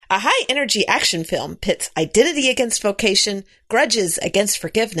high-energy action film pits identity against vocation, grudges against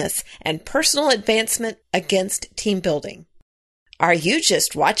forgiveness, and personal advancement against team building. Are you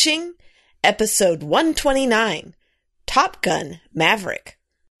just watching? Episode 129, Top Gun Maverick.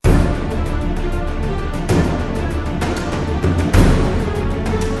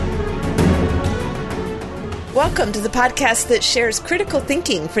 Welcome to the podcast that shares critical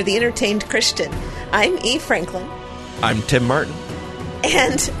thinking for the entertained Christian. I'm E. Franklin. I'm Tim Martin.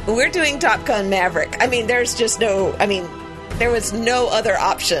 And we're doing Top Gun Maverick. There was no other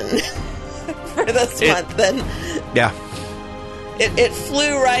option for this month than... Yeah. It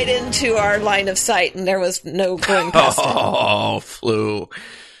flew right into our line of sight, and there was no going past it. Oh, flew.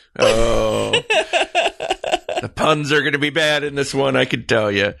 Oh. The puns are going to be bad in this one, I can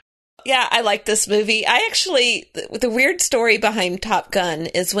tell you. Yeah, I like this movie. The weird story behind Top Gun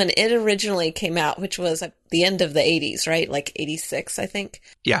is when it originally came out, which was at the end of the 80s, right? Like 86, I think.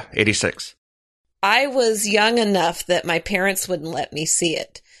 Yeah, 86. I was young enough that my parents wouldn't let me see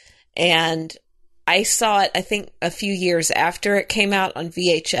it. And I saw it, I think, a few years after it came out on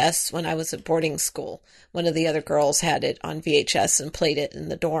VHS when I was at boarding school. One of the other girls had it on VHS and played it in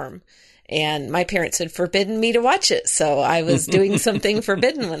the dorm. And my parents had forbidden me to watch it, so I was doing something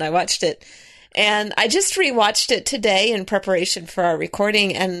forbidden when I watched it. And I just rewatched it today in preparation for our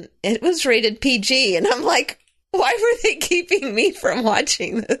recording, and it was rated PG. And I'm like, why were they keeping me from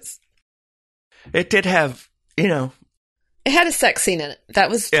watching this? It did have, It had a sex scene in it.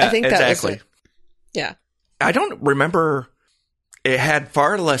 Yeah, exactly. Yeah. I don't remember. It had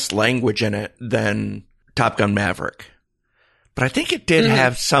far less language in it than Top Gun Maverick. But I think it did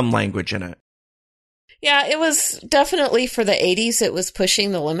have some language in it. Yeah, it was definitely for the 80s. It was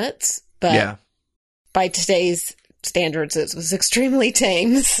pushing the limits. But by today's standards, it was extremely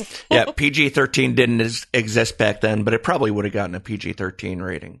tame. Yeah, PG-13 didn't exist back then, but it probably would have gotten a PG-13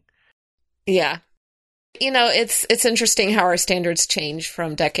 rating. Yeah. It's interesting how our standards change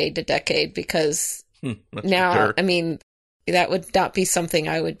from decade to decade because now, that would not be something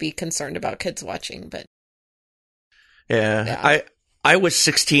I would be concerned about kids watching, but. Yeah. I was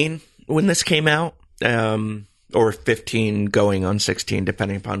 16 when this came out, or 15 going on 16,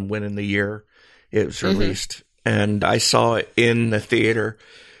 depending upon when in the year it was released. And I saw it in the theater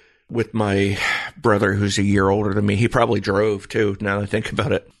with my brother, who's a year older than me. He probably drove, too, now that I think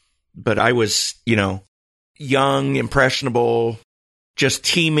about it. But I was, young, impressionable, just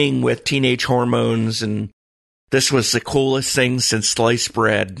teeming with teenage hormones, and this was the coolest thing since sliced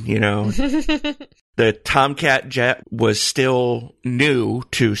bread, The Tomcat jet was still new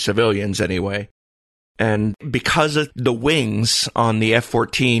to civilians anyway. And because of the wings on the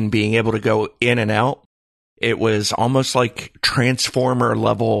F-14 being able to go in and out, it was almost like Transformer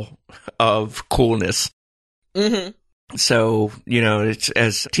level of coolness. Mm-hmm. So, it's,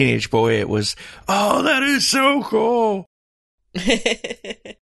 as a teenage boy, it was, oh, that is so cool.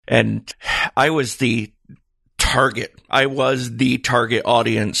 And I was the target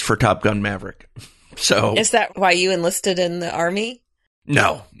audience for Top Gun Maverick. So is that why you enlisted in the Army?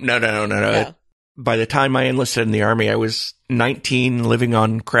 No. By the time I enlisted in the Army, I was 19, living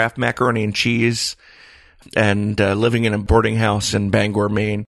on Kraft macaroni and cheese, and living in a boarding house in Bangor,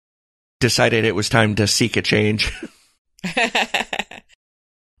 Maine. Decided it was time to seek a change.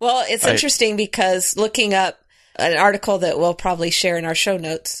 Well, it's interesting because looking up an article that we'll probably share in our show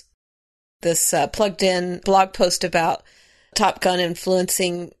notes, this plugged-in blog post about Top Gun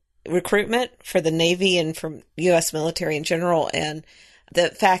influencing recruitment for the Navy and from U.S. military in general, and the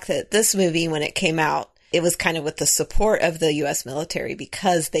fact that this movie, when it came out, it was kind of with the support of the U.S. military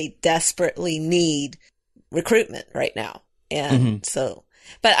because they desperately need recruitment right now. And so,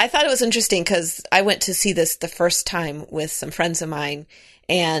 but I thought it was interesting because I went to see this the first time with some friends of mine,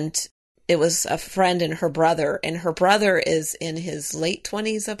 and it was a friend and her brother is in his late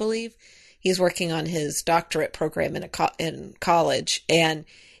 20s, I believe. He's working on his doctorate program in college, and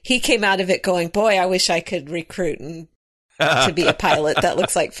he came out of it going, boy, I wish I could recruit to be a pilot. That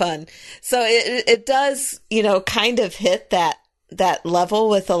looks like fun. So it does, kind of hit that level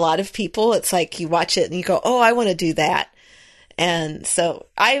with a lot of people. It's like you watch it and you go, oh, I want to do that. And so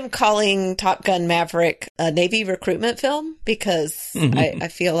I'm calling Top Gun Maverick a Navy recruitment film because I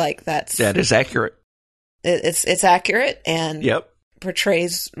feel like that is accurate. It's accurate and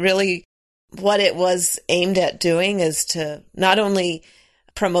portrays really what it was aimed at doing is to not only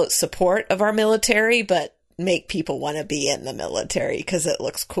promote support of our military, but make people want to be in the military because it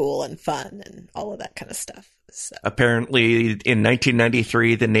looks cool and fun and all of that kind of stuff. So. Apparently, in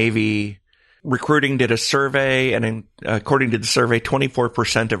 1993, the Navy recruiting did a survey, and according to the survey,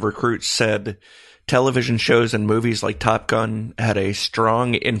 24% of recruits said television shows and movies like Top Gun had a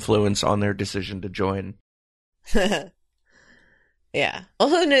strong influence on their decision to join. Yeah. Well,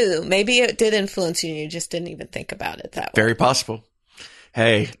 who knew? Maybe it did influence you and you just didn't even think about it that way. Very possible.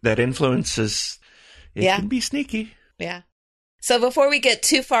 Hey, that influence can be sneaky. Yeah. So before we get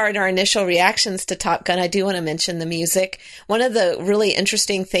too far in our initial reactions to Top Gun, I do want to mention the music. One of the really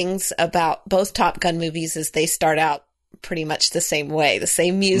interesting things about both Top Gun movies is they start out pretty much the same way. The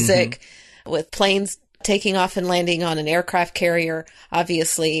same music with planes taking off and landing on an aircraft carrier.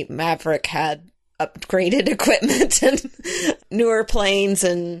 Obviously, Maverick had upgraded equipment and newer planes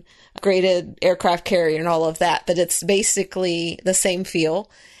and upgraded aircraft carrier and all of that. But it's basically the same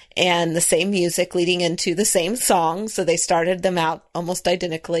feel and the same music leading into the same song. So they started them out almost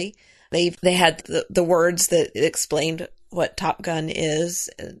identically. They had the words that explained what Top Gun is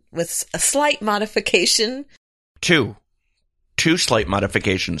with a slight modification. Two slight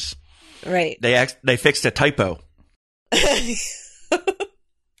modifications. Right. They fixed a typo. They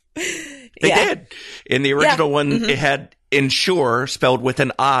did. In the original one, it had ensure spelled with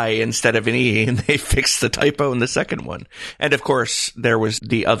an I instead of an E, and they fixed the typo in the second one. And of course, there was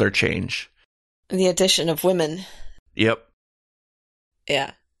the other change. The addition of women. Yep.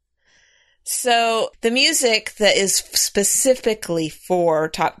 Yeah. So the music that is specifically for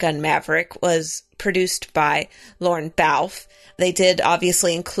Top Gun Maverick was produced by Lauren Balfe. They did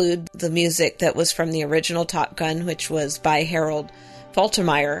obviously include the music that was from the original Top Gun, which was by Harold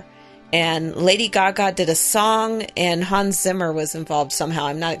Faltermeyer. And Lady Gaga did a song, and Hans Zimmer was involved somehow.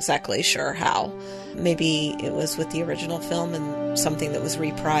 I'm not exactly sure how. Maybe it was with the original film and something that was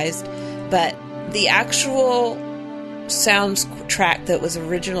reprised. But the actual soundtrack that was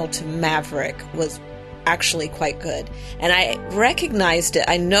original to Maverick was actually quite good. And I recognized it.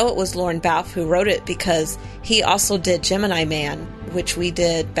 I know it was Lauren Balfe who wrote it because he also did Gemini Man, which we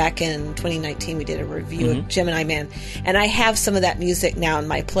did back in 2019. We did a review of Gemini Man. And I have some of that music now in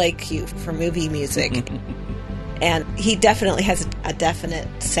my play queue for movie music. And he definitely has a definite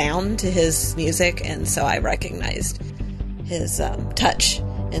sound to his music. And so I recognized his touch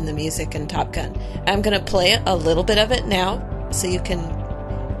in the music in Top Gun. I'm going to play a little bit of it now so you can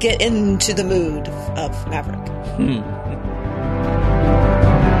get into the mood of Maverick.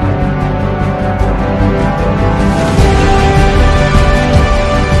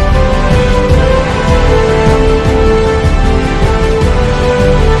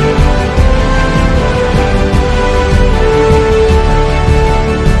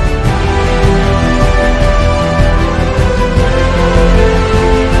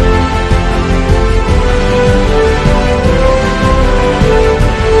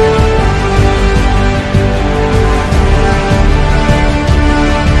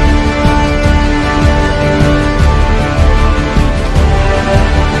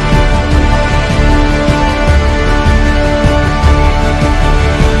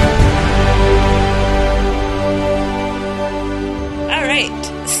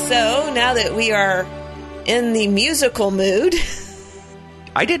 We are in the musical mood.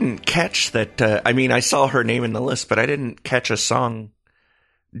 I didn't catch that. I saw her name in the list, but I didn't catch a song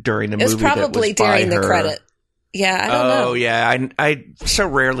during the movie. It was probably during the credit. Yeah, I don't know. Oh, yeah. I so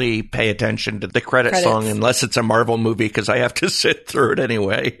rarely pay attention to the credits song unless it's a Marvel movie because I have to sit through it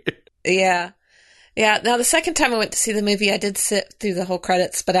anyway. Yeah. Yeah. Now, the second time I went to see the movie, I did sit through the whole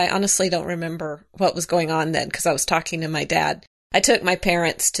credits, but I honestly don't remember what was going on then because I was talking to my dad. I took my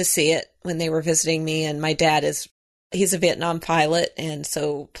parents to see it when they were visiting me, and my dad he's a Vietnam pilot, and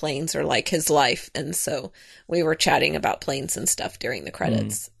so planes are like his life, and so we were chatting about planes and stuff during the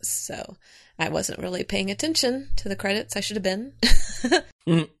credits, so I wasn't really paying attention to the credits. I should have been.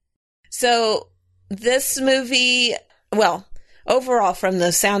 So this movie, well, overall from the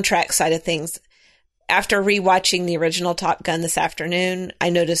soundtrack side of things, after rewatching the original Top Gun this afternoon, I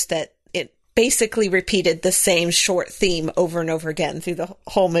noticed that basically repeated the same short theme over and over again through the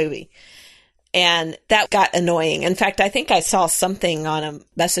whole movie. And that got annoying. In fact, I think I saw something on a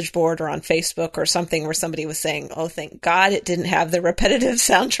message board or on Facebook or something where somebody was saying, oh, thank God it didn't have the repetitive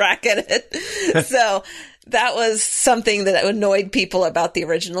soundtrack in it. So that was something that annoyed people about the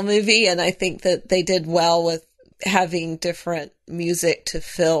original movie. And I think that they did well with having different music to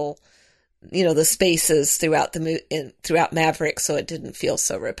fill the spaces throughout throughout Maverick, so it didn't feel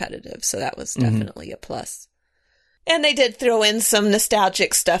so repetitive. So that was definitely a plus. And they did throw in some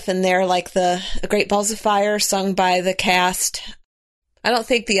nostalgic stuff in there, like the Great Balls of Fire sung by the cast. I don't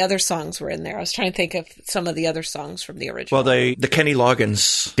think the other songs were in there. I was trying to think of some of the other songs from the original. Well, the Kenny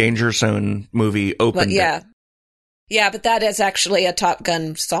Loggins Danger Zone movie opened. Yeah, but that is actually a Top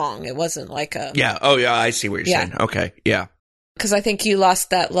Gun song. It wasn't like a... Yeah. Oh, yeah. I see what you're saying. Okay. Yeah. Because I think You Lost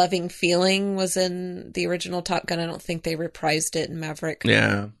That Loving Feeling was in the original Top Gun. I don't think they reprised it in Maverick.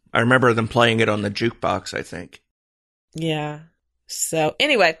 Yeah. I remember them playing it on the jukebox, I think. Yeah. So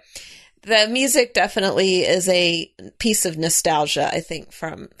anyway, the music definitely is a piece of nostalgia, I think,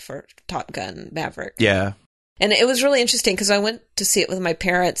 for Top Gun Maverick. Yeah. And it was really interesting because I went to see it with my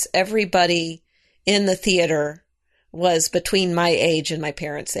parents. Everybody in the theater was between my age and my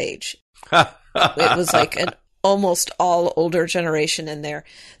parents' age. It was like an almost all older generation in there.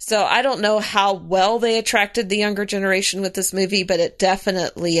 So I don't know how well they attracted the younger generation with this movie, but it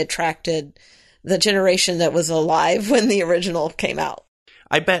definitely attracted the generation that was alive when the original came out.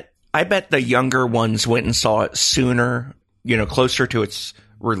 I bet the younger ones went and saw it sooner, closer to its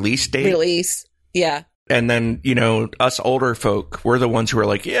release date. Yeah. And then, us older folk, we're the ones who are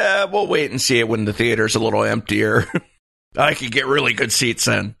like, yeah, we'll wait and see it when the theater's a little emptier. I could get really good seats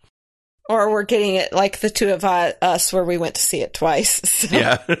then. Or we're getting it like the two of us where we went to see it twice. So.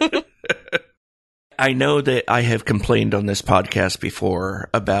 Yeah. I know that I have complained on this podcast before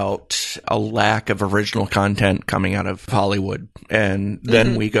about a lack of original content coming out of Hollywood. And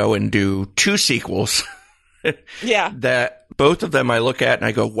then we go and do 2 sequels. Yeah. That both of them I look at and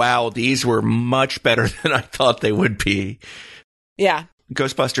I go, wow, these were much better than I thought they would be. Yeah.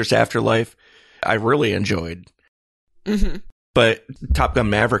 Ghostbusters Afterlife, I really enjoyed. Mm-hmm. But Top Gun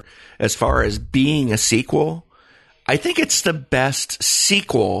Maverick, as far as being a sequel, I think it's the best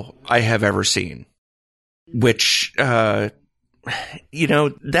sequel I have ever seen. Which, that's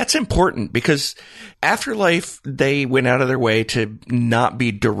important because Afterlife, they went out of their way to not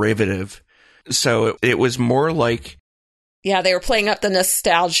be derivative. So it was more like... Yeah, they were playing up the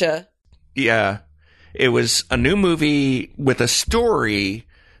nostalgia. Yeah. It was a new movie with a story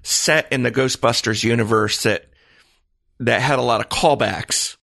set in the Ghostbusters universe that had a lot of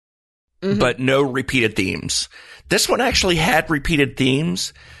callbacks, but no repeated themes. This one actually had repeated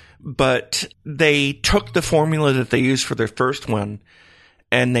themes, but they took the formula that they used for their first one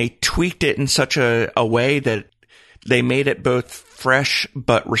and they tweaked it in such a way that they made it both fresh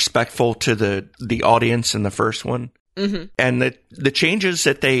but respectful to the audience in the first one. Mm-hmm. And the changes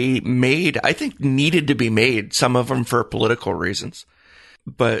that they made, I think, needed to be made, some of them for political reasons.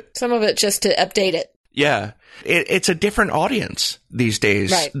 But some of it just to update it. Yeah. It's a different audience these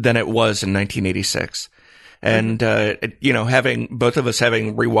days than it was in 1986. And, having both of us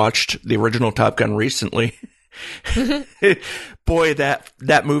having rewatched the original Top Gun recently, boy,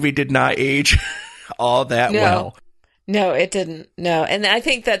 that movie did not age all that well. No, it didn't. No. And I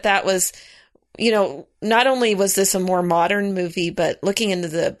think that was, not only was this a more modern movie, but looking into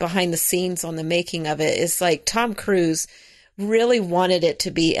the behind the scenes on the making of it, is like Tom Cruise really wanted it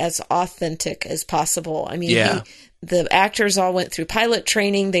to be as authentic as possible. I mean, the actors all went through pilot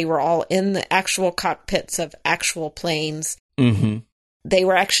training. They were all in the actual cockpits of actual planes. Mm-hmm. They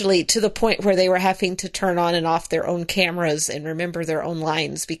were actually to the point where they were having to turn on and off their own cameras and remember their own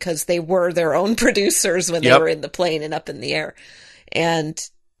lines because they were their own producers when they were in the plane and up in the air. And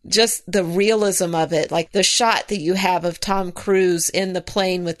just the realism of it, like the shot that you have of Tom Cruise in the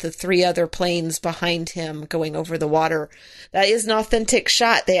plane with the 3 other planes behind him going over the water, that is an authentic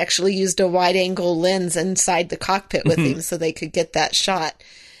shot. They actually used a wide angle lens inside the cockpit with him so they could get that shot.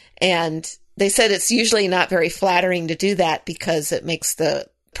 And they said it's usually not very flattering to do that because it makes the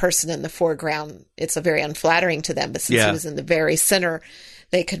person in the foreground, it's a very unflattering to them. But since he was in the very center,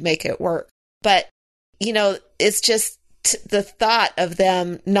 they could make it work. But, it's just the thought of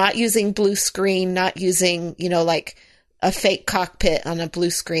them not using blue screen, not using, like a fake cockpit on a blue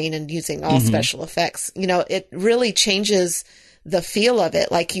screen and using all special effects, it really changes the feel of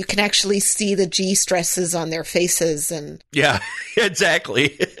it. Like you can actually see the G-stresses on their faces. And yeah,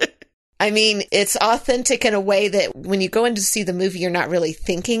 exactly. I mean, it's authentic in a way that when you go in to see the movie, you're not really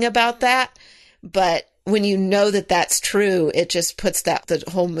thinking about that. But when you know that that's true, it just puts the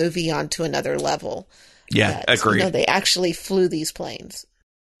whole movie onto another level. Yeah, agree. They actually flew these planes.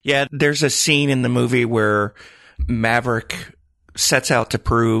 Yeah, there's a scene in the movie where Maverick sets out to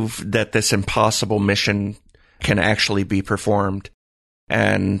prove that this impossible mission can actually be performed.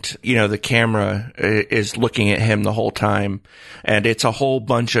 And, the camera is looking at him the whole time. And it's a whole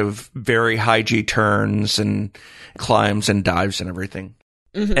bunch of very high G turns and climbs and dives and everything.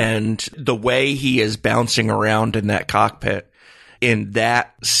 Mm-hmm. And the way he is bouncing around in that cockpit in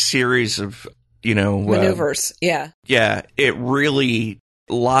that series of maneuvers. Yeah, it really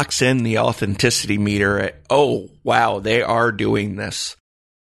locks in the authenticity meter at, oh, wow, they are doing this.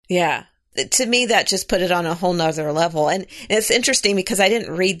 Yeah. to me, that just put it on a whole nother level. And it's interesting because I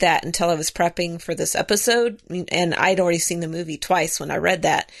didn't read that until I was prepping for this episode. And I'd already seen the movie twice when I read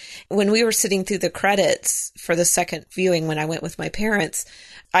that. When we were sitting through the credits for the second viewing, when I went with my parents,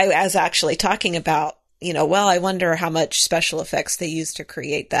 I was actually talking about, well, I wonder how much special effects they used to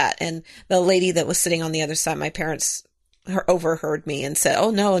create that. And the lady that was sitting on the other side, my parents overheard me and said,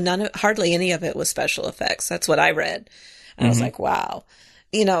 oh, no, hardly any of it was special effects. That's what I read. And I was like, wow.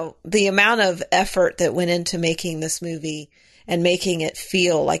 The amount of effort that went into making this movie and making it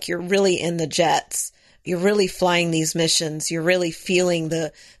feel like you're really in the jets. You're really flying these missions. You're really feeling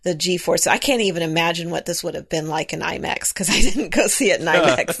the G-force. I can't even imagine what this would have been like in IMAX because I didn't go see it in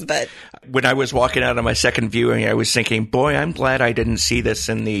IMAX. But when I was walking out of my second viewing, I was thinking, boy, I'm glad I didn't see this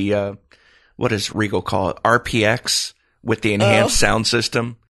in the, what does Regal call it? RPX with the enhanced sound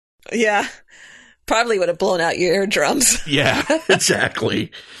system. Yeah. Probably would have blown out your eardrums. Yeah,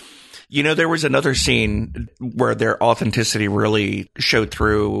 exactly. There was another scene where their authenticity really showed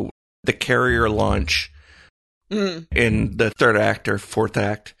through. The carrier launch in the third act or fourth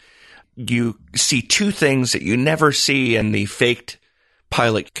act. You see two things that you never see in the faked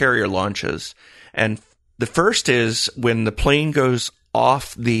pilot carrier launches. And the first is when the plane goes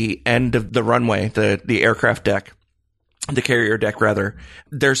off the end of the runway, the aircraft deck, the carrier deck rather,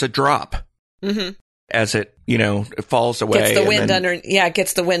 there's a drop. Mm-hmm. As it, it falls away. Gets the wind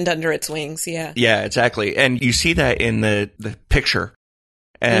gets the wind under its wings. Yeah. Yeah, exactly. And you see that in the picture.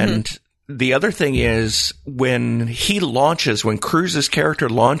 And the other thing is when he launches, when Cruise's character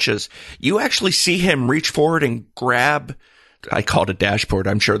launches, you actually see him reach forward and grab, I call it a dashboard.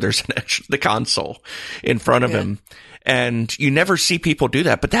 I'm sure there's the console in front of him. And you never see people do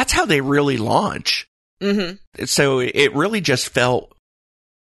that, but that's how they really launch. Mm-hmm. So it really just felt,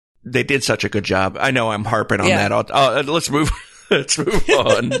 they did such a good job. I know I'm harping on that. Let's move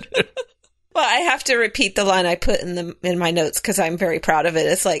on. Well, I have to repeat the line I put in my notes because I'm very proud of it.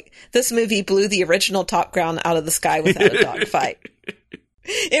 It's like, this movie blew the original Top Gun out of the sky without a dogfight.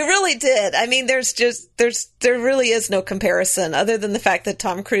 It really did. I mean, there really is no comparison other than the fact that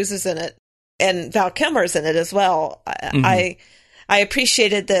Tom Cruise is in it and Val Kilmer's in it as well. I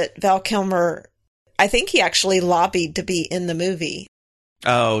appreciated that Val Kilmer, I think he actually lobbied to be in the movie.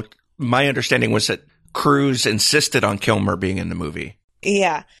 Oh, my understanding was that Cruise insisted on Kilmer being in the movie.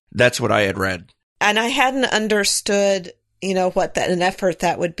 Yeah. That's what I had read. And I hadn't understood, what an effort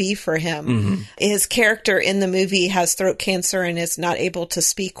that would be for him. Mm-hmm. His character in the movie has throat cancer and is not able to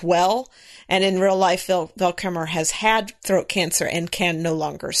speak well. And in real life, Val Kilmer has had throat cancer and can no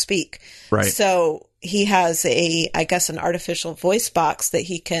longer speak. Right. So he has an artificial voice box that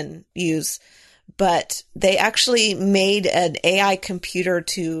he can use. But they actually made an AI computer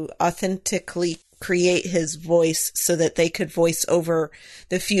to authentically create his voice so that they could voice over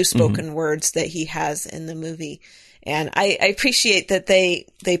the few spoken words that he has in the movie. And I appreciate that they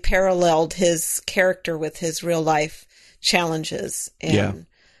paralleled his character with his real life challenges. And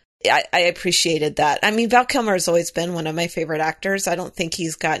I appreciated that. I mean, Val Kilmer has always been one of my favorite actors. I don't think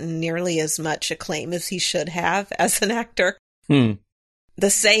he's gotten nearly as much acclaim as he should have as an actor. The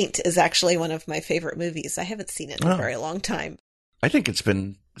Saint is actually one of my favorite movies. I haven't seen it in a very long time. I think it's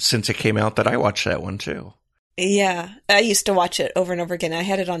been since it came out that I watched that one too. Yeah. I used to watch it over and over again. I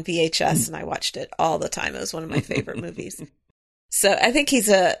had it on VHS and I watched it all the time. It was one of my favorite movies. So I think he's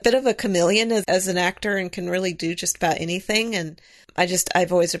a bit of a chameleon as an actor and can really do just about anything. And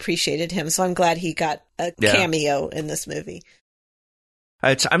I've always appreciated him. So I'm glad he got a cameo in this movie.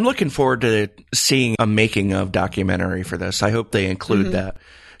 I'm looking forward to seeing a making of documentary for this. I hope they include that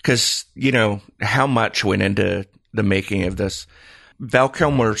because, how much went into the making of this. Val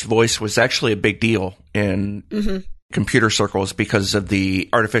Kilmer's voice was actually a big deal in computer circles because of the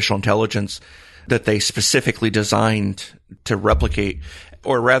artificial intelligence that they specifically designed to replicate,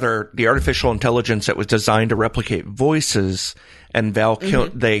 or rather the artificial intelligence that was designed to replicate voices, and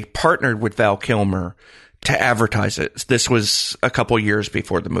they partnered with Val Kilmer to advertise it. This was a couple years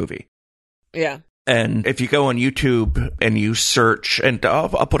before the movie. Yeah. And if you go on YouTube and you search, and I'll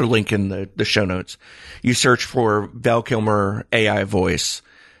put a link in the show notes, you search for Val Kilmer AI voice.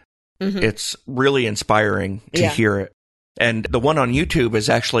 It's really inspiring to hear it. And the one on YouTube is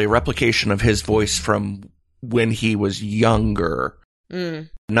actually a replication of his voice from when he was younger.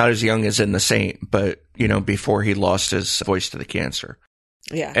 Not as young as in The Saint, but, before he lost his voice to the cancer.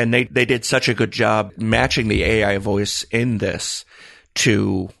 Yeah. And they did such a good job matching the AI voice in this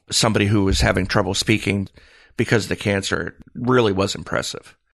to somebody who was having trouble speaking because of the cancer. It really was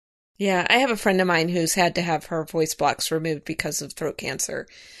impressive. Yeah, I have a friend of mine who's had to have her voice blocks removed because of throat cancer.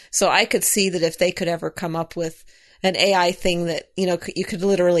 So I could see that if they could ever come up with an AI thing that, you could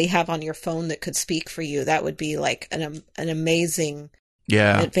literally have on your phone that could speak for you. That would be like an amazing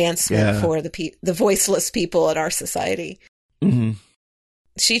advancement for the voiceless people in our society. Mm-hmm.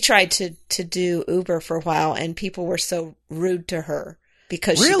 She tried to do Uber for a while, and people were so rude to her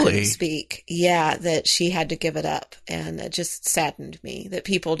because she couldn't speak. Yeah, that she had to give it up. And it just saddened me that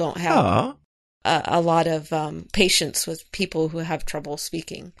people don't have a lot of patience with people who have trouble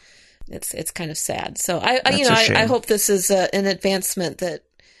speaking. It's kind of sad. So I hope this is an advancement that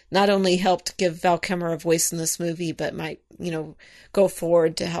not only helped give Val Kilmer a voice in this movie, but might, go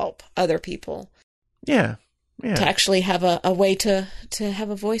forward to help other people. Yeah. Yeah. To actually have a way to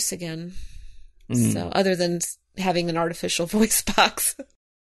have a voice again. So other than having an artificial voice box.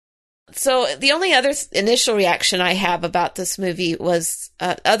 So the only other initial reaction I have about this movie was,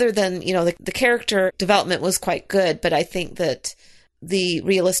 other than, the character development was quite good, but I think that the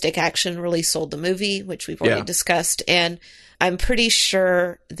realistic action really sold the movie, which we've already discussed. And I'm pretty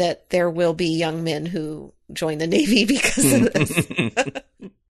sure that there will be young men who join the Navy because of this.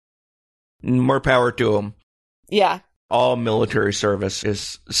 More power to them. Yeah. All military service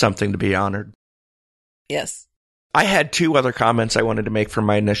is something to be honored. Yes. I had two other comments I wanted to make from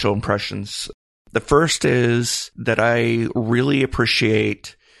my initial impressions. The first is that I really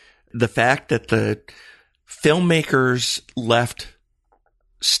appreciate the fact that the filmmakers left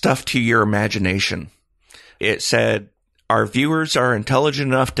stuff to your imagination. It said, our viewers are intelligent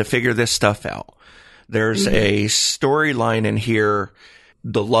enough to figure this stuff out. There's a storyline in here,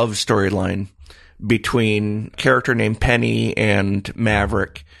 the love storyline, between a character named Penny and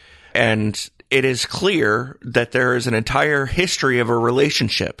Maverick. And it is clear that there is an entire history of a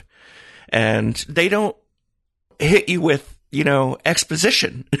relationship. And they don't hit you with,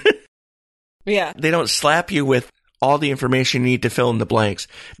 exposition. Yeah. They don't slap you with all the information you need to fill in the blanks.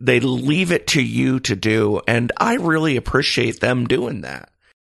 They leave it to you to do. And I really appreciate them doing that.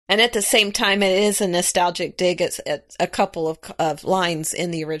 And at the same time, it is a nostalgic dig at a couple of lines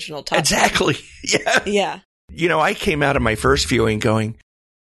in the original Top Gun. Exactly. Yeah. Yeah. I came out of my first viewing going,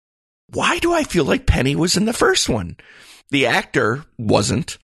 why do I feel like Penny was in the first one? The actor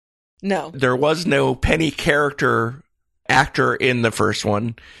wasn't. No. There was no Penny actor in the first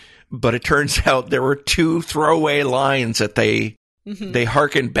one, but it turns out there were two throwaway lines that they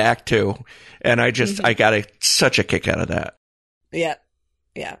hearkened back to. And I got such a kick out of that. Yeah.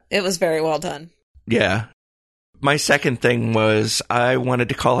 Yeah, it was very well done. Yeah. My second thing was I wanted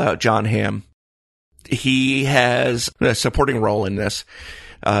to call out John Hamm. He has a supporting role in this.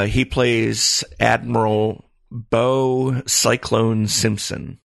 He plays Admiral Bo Cyclone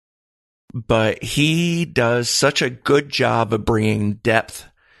Simpson. But he does such a good job of bringing depth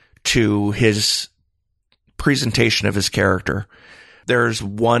to his presentation of his character. There's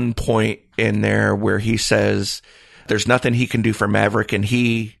one point in there where he says there's nothing he can do for Maverick, and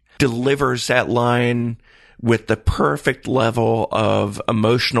he delivers that line with the perfect level of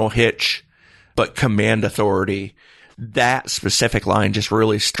emotional hitch, but command authority. That specific line just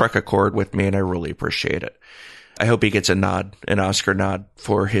really struck a chord with me, and I really appreciate it. I hope he gets an Oscar nod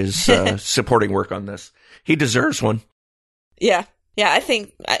for his supporting work on this. He deserves one. Yeah. Yeah, I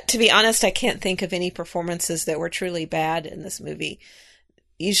think, to be honest, I can't think of any performances that were truly bad in this movie.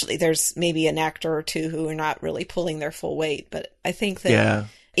 Usually there's maybe an actor or two who are not really pulling their full weight, but I think that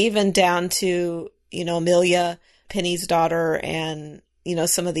even down to, Amelia, Penny's daughter, and,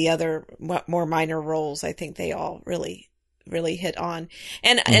 some of the other more minor roles, I think they all really, really hit on.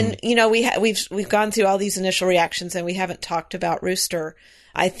 And we've gone through all these initial reactions, and we haven't talked about Rooster.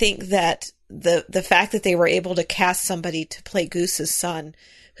 I think that the fact that they were able to cast somebody to play Goose's son,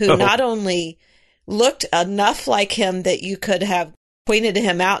 who not only looked enough like him that you could have pointed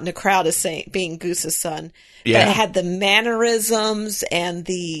him out in a crowd as being Goose's son, but it had the mannerisms and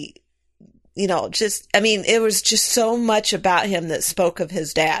the, it was just so much about him that spoke of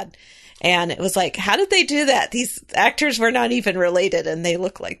his dad. And it was like, how did they do that? These actors were not even related, and they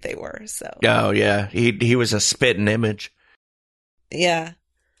look like they were. So. Oh yeah, he was a spitting image. Yeah.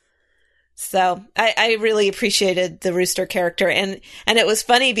 So I really appreciated the Rooster character. And it was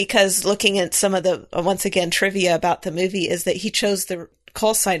funny because looking at some of the, once again, trivia about the movie is that he chose the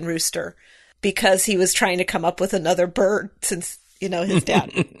call sign Rooster because he was trying to come up with another bird since, his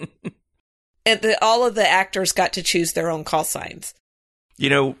dad. And all of the actors got to choose their own call signs.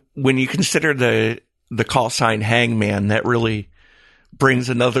 When you consider the call sign Hangman, that really brings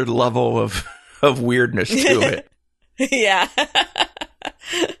another level of weirdness to it. Yeah.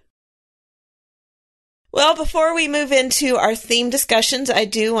 Well, before we move into our theme discussions, I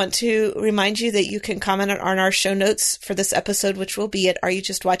do want to remind you that you can comment on our show notes for this episode, which will be at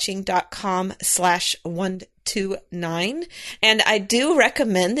areyoujustwatching.com/129. AYJW129. And I do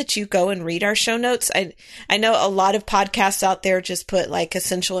recommend that you go and read our show notes. I know a lot of podcasts out there just put like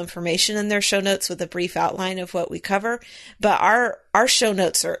essential information in their show notes with a brief outline of what we cover. But our show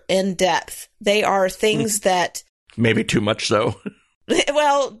notes are in depth. They are things that... Maybe too much so.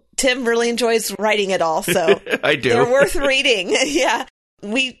 Well, Tim really enjoys writing it all, so I do. They're worth reading. Yeah.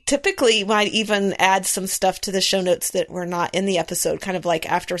 We typically might even add some stuff to the show notes that were not in the episode, kind of like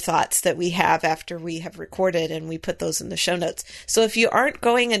afterthoughts that we have after we have recorded, and we put those in the show notes. So if you aren't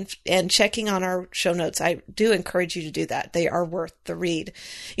going and checking on our show notes, I do encourage you to do that. They are worth the read.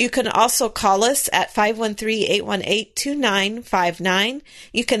 You can also call us at 513-818-2959.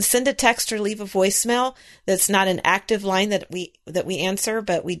 You can send a text or leave a voicemail. That's not an active line that we answer,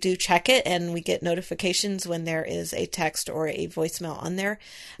 but we do check it, and we get notifications when there is a text or a voicemail on there.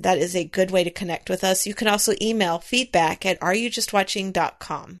 That is a good way to connect with us. You can also email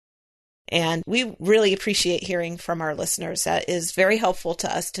feedback@areyoujustwatching.com. And we really appreciate hearing from our listeners. That is very helpful to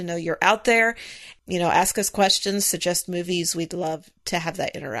us to know you're out there. You know, ask us questions, suggest movies. We'd love to have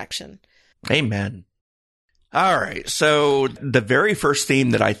that interaction. Amen. All right. So the very first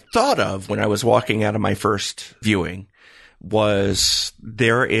theme that I thought of when I was walking out of my first viewing was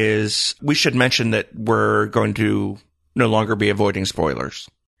we should mention that we're going to no longer be avoiding spoilers.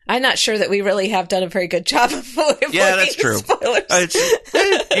 I'm not sure that we really have done a very good job of avoiding that's true. spoilers.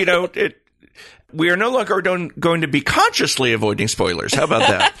 We are no longer going to be consciously avoiding spoilers. How about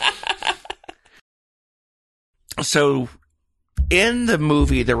that? So in the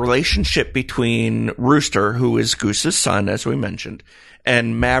movie, the relationship between Rooster, who is Goose's son, as we mentioned,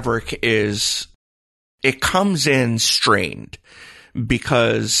 and Maverick it comes in strained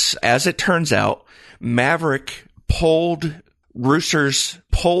because, as it turns out, Maverick pulled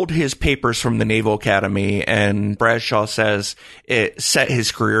his papers from the Naval Academy, and Bradshaw says it set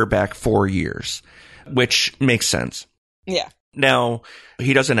his career back 4 years, which makes sense. Yeah. Now,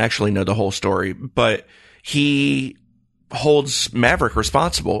 he doesn't actually know the whole story, but he holds Maverick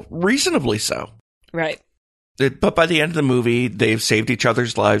responsible, reasonably so. Right. But by the end of the movie, they've saved each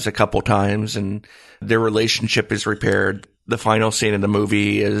other's lives a couple times, and their relationship is repaired. The final scene of the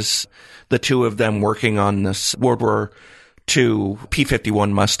movie is the two of them working on this World War II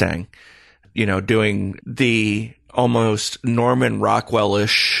P-51 Mustang, doing the almost Norman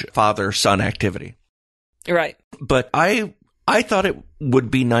Rockwell-ish father-son activity. Right. But I thought it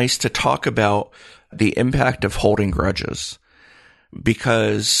would be nice to talk about the impact of holding grudges.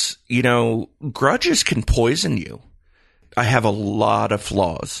 Because, grudges can poison you. I have a lot of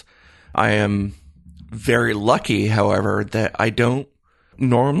flaws. I am very lucky, however, that I don't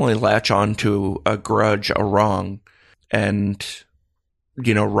normally latch on to a grudge, a wrong, and,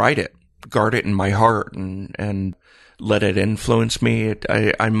 write it, guard it in my heart, and let it influence me.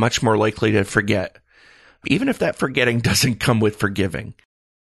 I'm much more likely to forget, even if that forgetting doesn't come with forgiving.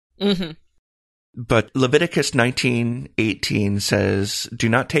 Mm-hmm. But Leviticus 19:18 says, "Do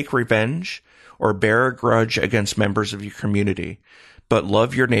not take revenge or bear a grudge against members of your community, but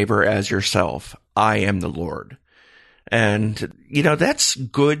love your neighbor as yourself. I am the Lord." And, that's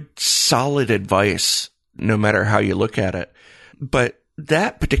good, solid advice, no matter how you look at it. But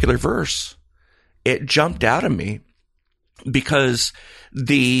that particular verse, it jumped out at me because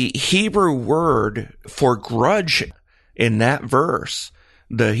the Hebrew word for grudge in that verse,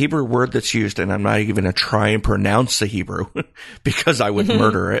 the Hebrew word that's used, and I'm not even going to try and pronounce the Hebrew because I would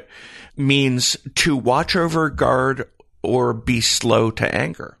murder it, means to watch over, guard, or be slow to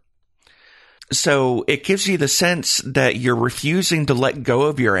anger. So it gives you the sense that you're refusing to let go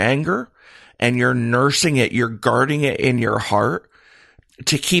of your anger, and you're nursing it, you're guarding it in your heart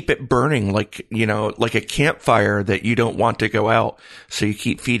to keep it burning like a campfire that you don't want to go out. So you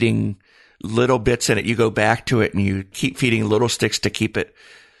keep feeding little bits in it. You go back to it and you keep feeding little sticks to keep it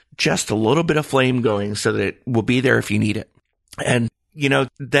just a little bit of flame going so that it will be there if you need it. And,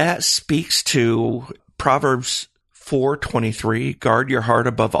 that speaks to Proverbs 4:23, "Guard your heart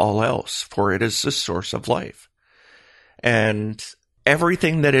above all else, for it is the source of life." And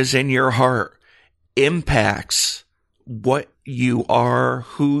everything that is in your heart impacts what you are,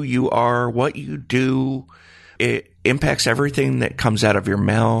 who you are, what you do. It impacts everything that comes out of your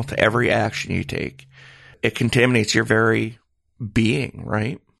mouth, every action you take. It contaminates your very being,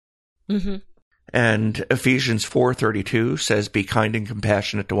 right? Mm-hmm. And Ephesians 4:32 says, "Be kind and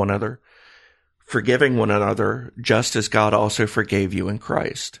compassionate to one another, forgiving one another, just as God also forgave you in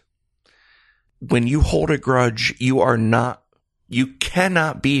Christ." When you hold a grudge, you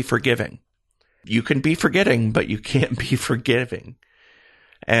cannot be forgiving. You can be forgetting, but you can't be forgiving.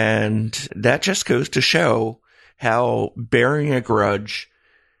 And that just goes to show how bearing a grudge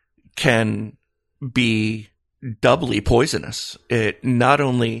can be doubly poisonous. It not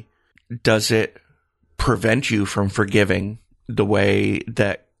only does it prevent you from forgiving the way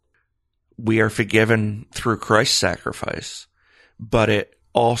that we are forgiven through Christ's sacrifice, but it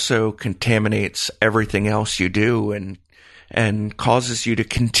also contaminates everything else you do and causes you to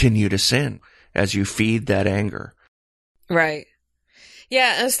continue to sin as you feed that anger. Right.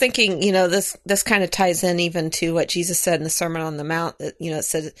 Yeah, I was thinking, this kind of ties in even to what Jesus said in the Sermon on the Mount, that, it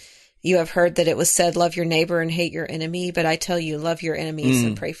said, you have heard that it was said, love your neighbor and hate your enemy, but I tell you, love your enemies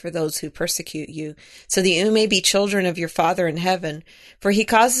and pray for those who persecute you, so that you may be children of your Father in heaven. For he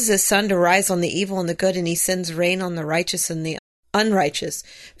causes his sun to rise on the evil and the good, and he sends rain on the righteous and the unrighteous.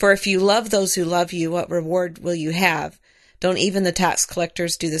 For if you love those who love you, what reward will you have? Don't even the tax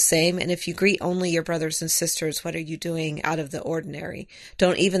collectors do the same? And if you greet only your brothers and sisters, what are you doing out of the ordinary?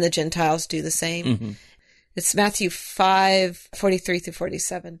 Don't even the Gentiles do the same? Mm-hmm. It's Matthew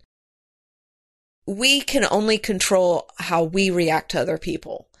 5:43-47. We can only control how we react to other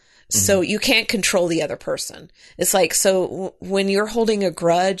people. Mm-hmm. So you can't control the other person. It's like, so when you're holding a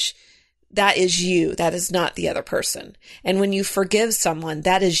grudge, that is you. That is not the other person. And when you forgive someone,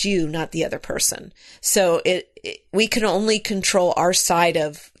 that is you, not the other person. So we can only control our side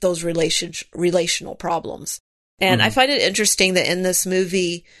of those relational problems. And I find it interesting that in this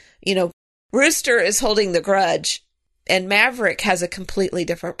movie, Rooster is holding the grudge, and Maverick has a completely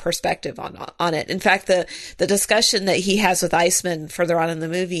different perspective on it. In fact, the discussion that he has with Iceman further on in the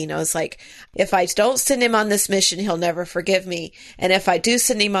movie, is like, if I don't send him on this mission, he'll never forgive me. And if I do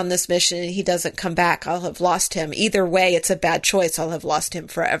send him on this mission and he doesn't come back, I'll have lost him. Either way, it's a bad choice. I'll have lost him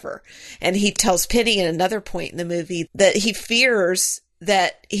forever. And he tells Penny at another point in the movie that he fears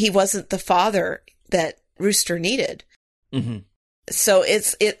that he wasn't the father that Rooster needed. Mm-hmm. So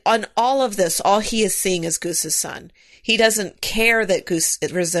on all of this, all he is seeing is Goose's son. He doesn't care that Goose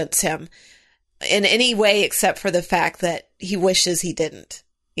resents him in any way except for the fact that he wishes he didn't,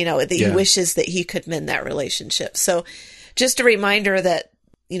 that he wishes that he could mend that relationship. So just a reminder that,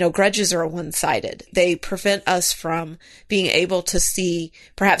 grudges are one-sided. They prevent us from being able to see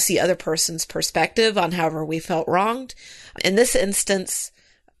perhaps the other person's perspective on however we felt wronged. In this instance,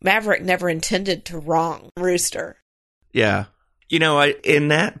 Maverick never intended to wrong Rooster. Yeah. In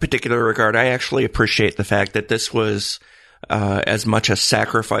that particular regard, I actually appreciate the fact that this was as much a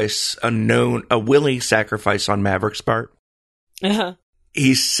sacrifice, a willing sacrifice on Maverick's part. Uh-huh.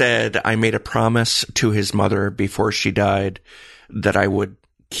 He said, I made a promise to his mother before she died that I would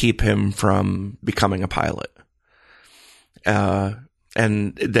keep him from becoming a pilot.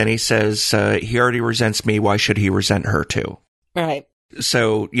 And then he says, he already resents me. Why should he resent her too? Right.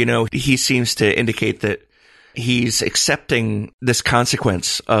 So, he seems to indicate that he's accepting this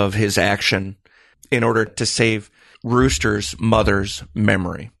consequence of his action in order to save Rooster's mother's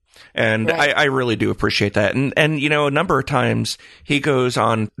memory. And right. I really do appreciate that. And a number of times he goes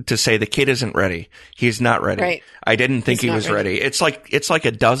on to say the kid isn't ready. He's not ready. Right. I didn't think he was ready. It's like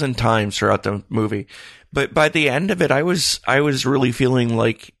a dozen times throughout the movie. But by the end of it, I was really feeling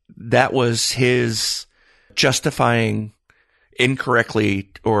like that was his justifying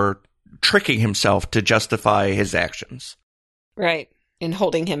incorrectly or tricking himself to justify his actions. Right. And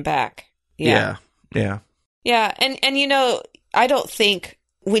holding him back. Yeah. Yeah. Yeah. And I don't think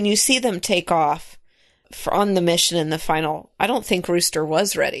when you see them take off on the mission in the final, I don't think Rooster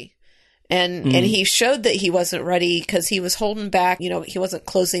was ready. And he showed that he wasn't ready because he was holding back. He wasn't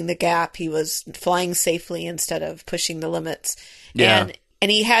closing the gap. He was flying safely instead of pushing the limits. Yeah.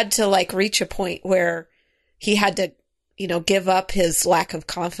 And he had to reach a point where he had to give up his lack of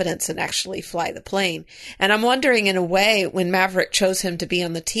confidence and actually fly the plane. And I'm wondering, in a way, when Maverick chose him to be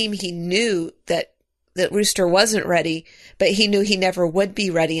on the team, he knew that Rooster wasn't ready, but he knew he never would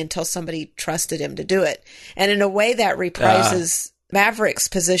be ready until somebody trusted him to do it. And in a way, that reprises Maverick's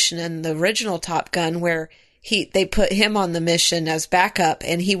position in the original Top Gun, where they put him on the mission as backup,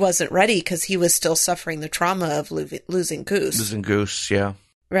 and he wasn't ready because he was still suffering the trauma of losing Goose. Losing Goose, yeah.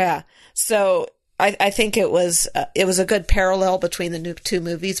 Yeah. So I think it was a good parallel between the two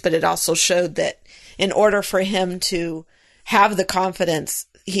movies, but it also showed that in order for him to have the confidence,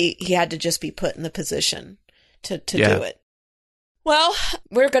 he had to just be put in the position to do it. Well,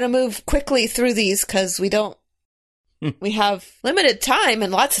 we're going to move quickly through these because we have limited time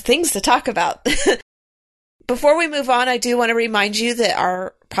and lots of things to talk about. Before we move on, I do want to remind you that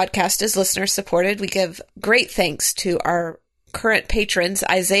our podcast is listener supported. We give great thanks to our current patrons,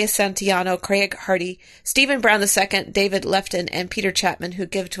 Isaiah Santiano, Craig Hardy, Stephen Brown II, David Lefton, and Peter Chapman, who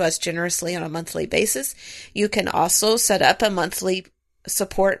give to us generously on a monthly basis. You can also set up a monthly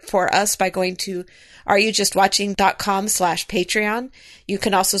support for us by going to areyoujustwatching.com/Patreon. You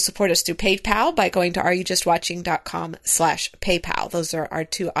can also support us through PayPal by going to areyoujustwatching.com/PayPal. Those are our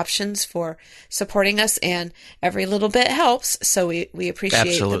two options for supporting us, and every little bit helps. So we appreciate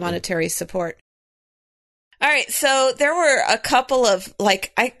Absolutely. the monetary support. All right. So there were a couple of,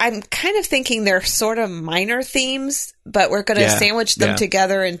 like, I'm kind of thinking they're sort of minor themes, but we're going to sandwich them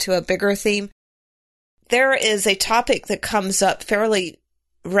together into a bigger theme. There is a topic that comes up fairly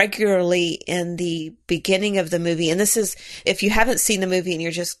regularly in the beginning of the movie. And this is, if you haven't seen the movie and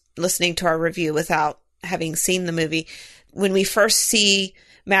you're just listening to our review without having seen the movie, when we first see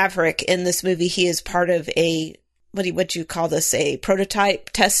Maverick in this movie, he is part of a, what you call this, a prototype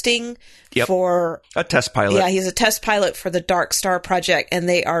testing for a test pilot. Yeah, he's a test pilot for the Dark Star project, and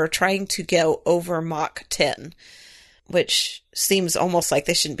they are trying to go over Mach 10, which seems almost like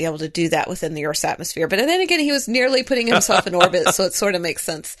they shouldn't be able to do that within the Earth's atmosphere. But then again, he was nearly putting himself in orbit, so it sort of makes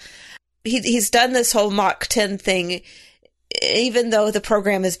sense. He's done this whole Mach 10 thing, even though the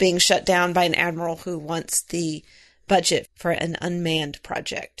program is being shut down by an admiral who wants the budget for an unmanned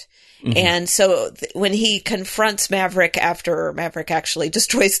project. Mm-hmm. And so when he confronts Maverick after Maverick actually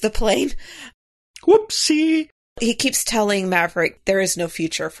destroys the plane, whoopsie, he keeps telling Maverick there is no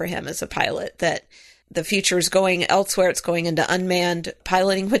future for him as a pilot, that the future is going elsewhere. It's going into unmanned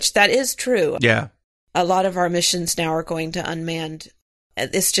piloting, which that is true. Yeah. A lot of our missions now are going to unmanned.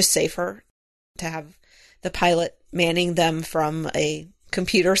 It's just safer to have the pilot manning them from a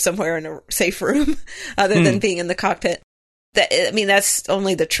computer somewhere in a safe room other than being in the cockpit. That's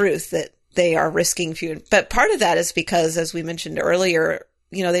only the truth, that they are risking few. But part of that is because, as we mentioned earlier,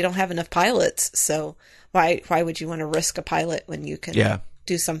 they don't have enough pilots. So why would you want to risk a pilot when you can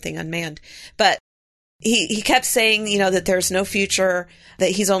do something unmanned? But he kept saying, that there's no future,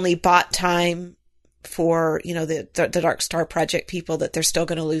 that he's only bought time for, the Dark Star Project people, that they're still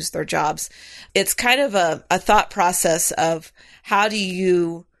going to lose their jobs. It's kind of a thought process of, how do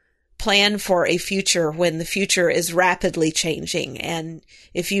you plan for a future when the future is rapidly changing? And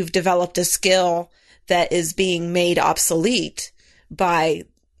if you've developed a skill that is being made obsolete by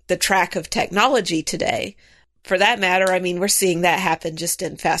the track of technology today, for that matter, we're seeing that happen just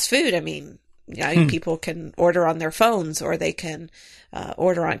in fast food. People can order on their phones, or they can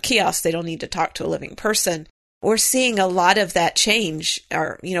order on kiosks. They don't need to talk to a living person. We're seeing a lot of that change,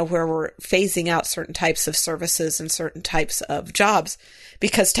 or, where we're phasing out certain types of services and certain types of jobs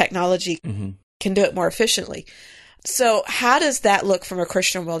because technology can do it more efficiently. So how does that look from a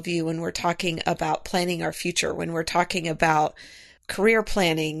Christian worldview when we're talking about planning our future, when we're talking about career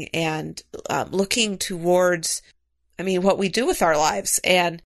planning and looking towards, what we do with our lives?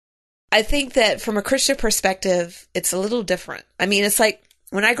 And I think that from a Christian perspective, it's a little different. It's like,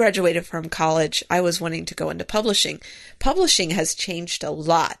 when I graduated from college, I was wanting to go into publishing. Publishing has changed a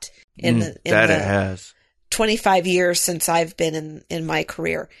lot in the 25 years since I've been in my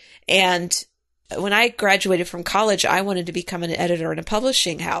career. And when I graduated from college, I wanted to become an editor in a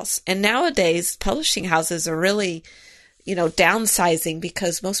publishing house. And nowadays, publishing houses are really, downsizing,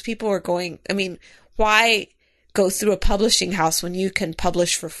 because most people are going, why go through a publishing house when you can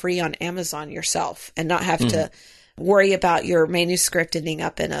publish for free on Amazon yourself and not have to worry about your manuscript ending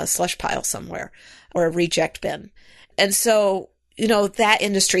up in a slush pile somewhere or a reject bin? And so, that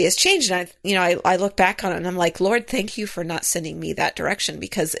industry has changed. And I look back on it and I'm like, Lord, thank you for not sending me that direction,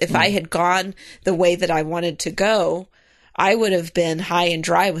 because if I had gone the way that I wanted to go, I would have been high and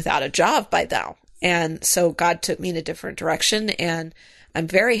dry without a job by now. And so God took me in a different direction, and I'm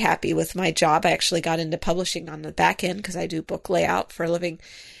very happy with my job. I actually got into publishing on the back end because I do book layout for a living.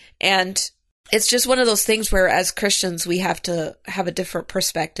 And it's just one of those things where, as Christians, we have to have a different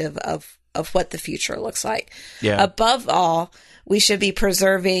perspective of what the future looks like. Yeah. Above all, we should be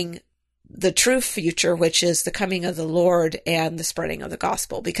preserving the true future, which is the coming of the Lord and the spreading of the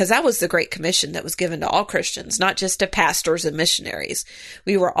gospel, because that was the Great Commission that was given to all Christians, not just to pastors and missionaries.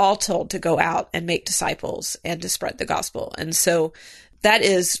 We were all told to go out and make disciples and to spread the gospel. And so that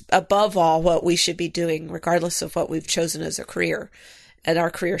is above all what we should be doing, regardless of what we've chosen as a career. And our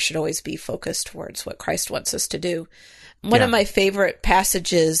career should always be focused towards what Christ wants us to do. One of my favorite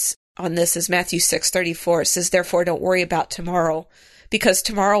passages on this is Matthew 6:34. It says, "Therefore, don't worry about tomorrow, because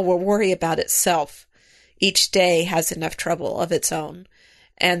tomorrow will worry about itself. Each day has enough trouble of its own."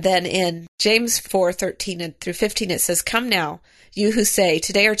 And then in James 4:13 through 15, it says, "Come now, you who say,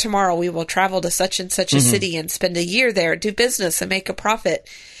 today or tomorrow we will travel to such and such a city and spend a year there, do business and make a profit.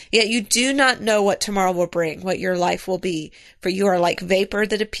 Yet you do not know what tomorrow will bring, what your life will be, for you are like vapor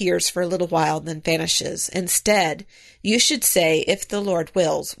that appears for a little while and then vanishes. Instead, you should say, if the Lord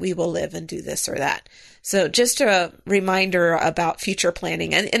wills, we will live and do this or that." So just a reminder about future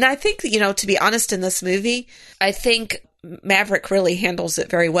planning. And I think, to be honest, in this movie, I think Maverick really handles it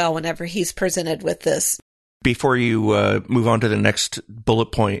very well whenever he's presented with this. Before you move on to the next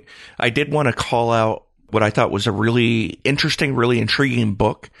bullet point, I did want to call out what I thought was a really interesting, really intriguing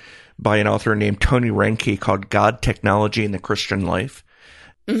book by an author named Tony Reinke called God, Technology, and the Christian Life.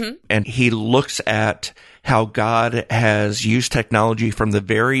 Mm-hmm. And he looks at how God has used technology from the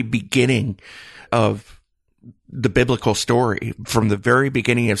very beginning of the biblical story, from the very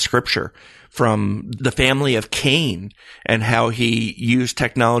beginning of Scripture, from the family of Cain, and how he used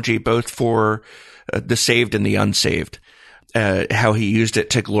technology both for the saved and the unsaved, how he used it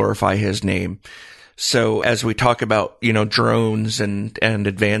to glorify his name. So as we talk about, drones and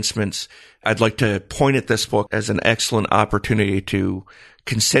advancements, I'd like to point at this book as an excellent opportunity to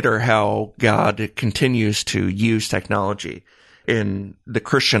consider how God continues to use technology in the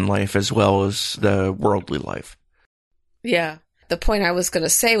Christian life as well as the worldly life. Yeah. The point I was going to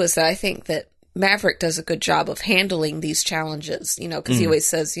say was that I think that Maverick does a good job of handling these challenges, because he always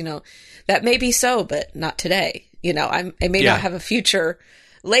says, that may be so, but not today. I may not have a future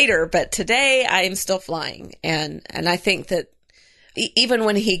later, but today I am still flying. And I think that even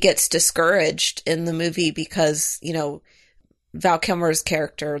when he gets discouraged in the movie because, Val Kilmer's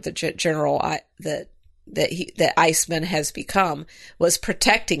character, the general that Iceman has become, was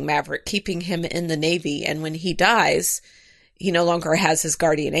protecting Maverick, keeping him in the Navy. And when he dies, he no longer has his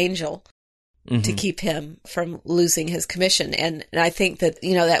guardian angel to keep him from losing his commission. And I think that,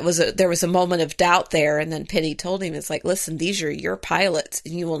 there was a moment of doubt there. And then Penny told him, it's like, listen, these are your pilots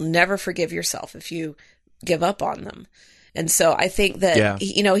and you will never forgive yourself if you give up on them. And so I think that,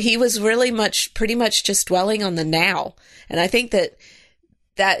 he was really pretty much just dwelling on the now. And I think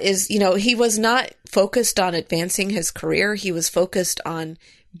that is, he was not focused on advancing his career. He was focused on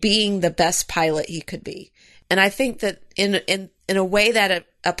being the best pilot he could be. And I think that in a way that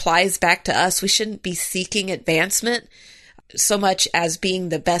applies back to us, we shouldn't be seeking advancement so much as being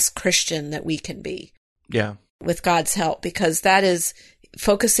the best Christian that we can be. Yeah. With God's help, because that is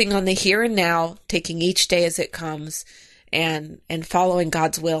focusing on the here and now, taking each day as it comes, and following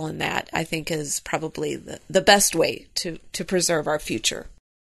God's will in that, I think is probably the best way to preserve our future.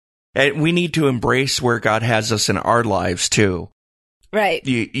 And we need to embrace where God has us in our lives too. Right.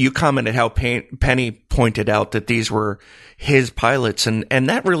 You commented how Penny pointed out that these were his pilots, and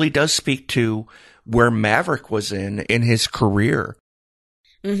that really does speak to where Maverick was in his career.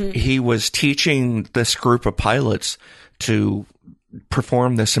 Mm-hmm. He was teaching this group of pilots to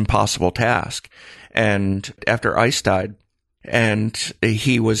perform this impossible task. And after Ice died, and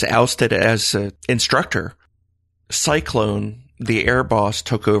he was ousted as an instructor, Cyclone, the air boss,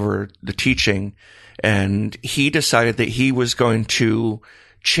 took over the teaching, and he decided that he was going to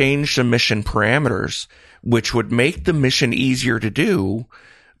change the mission parameters, which would make the mission easier to do,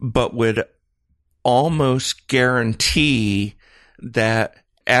 but would almost guarantee that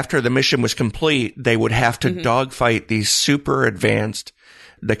after the mission was complete, they would have to dogfight these super advanced,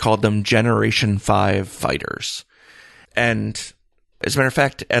 they called them Generation 5 fighters. And as a matter of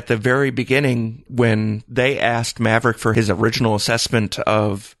fact, at the very beginning, when they asked Maverick for his original assessment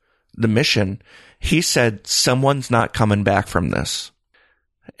of the mission, he said, someone's not coming back from this.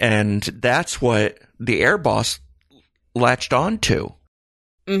 And that's what the air boss latched on to.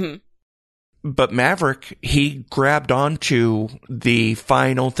 Mm-hmm. But Maverick, he grabbed onto the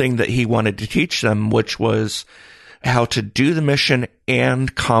final thing that he wanted to teach them, which was how to do the mission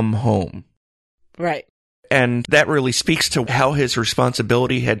and come home. Right. And that really speaks to how his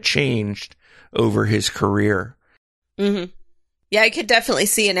responsibility had changed over his career. Mm-hmm. Yeah, I could definitely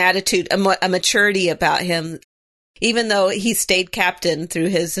see an attitude, a maturity about him. Even though he stayed captain through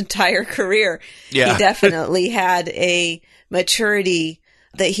his entire career, he definitely had a maturity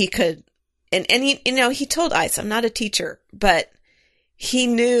that he could. And he told Ice, I'm not a teacher, but he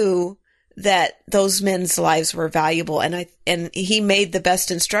knew that those men's lives were valuable. And he made the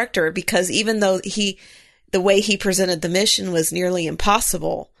best instructor, because even though the way he presented the mission was nearly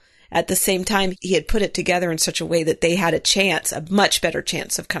impossible, at the same time, he had put it together in such a way that they had a much better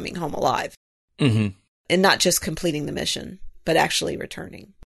chance of coming home alive. Mm-hmm. And not just completing the mission, but actually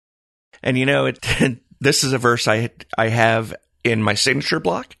returning. And this is a verse I have in my signature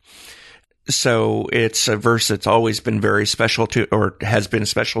block. So it's a verse that's always been very special or has been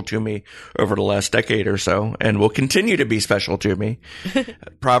special to me over the last decade or so, and will continue to be special to me.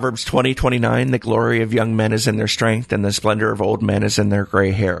 Proverbs 20:29, the glory of young men is in their strength, and the splendor of old men is in their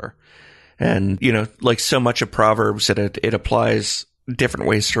gray hair. And, like so much of Proverbs, it applies different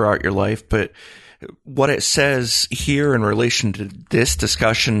ways throughout your life. But what it says here in relation to this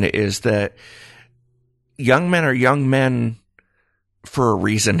discussion is that young men are young men for a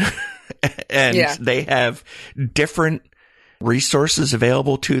reason. And they have different resources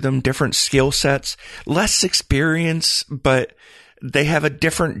available to them, different skill sets, less experience, but they have a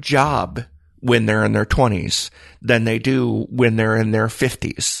different job when they're in their 20s than they do when they're in their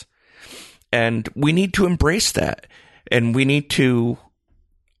 50s. And we need to embrace that. And we need to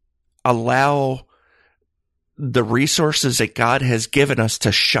allow the resources that God has given us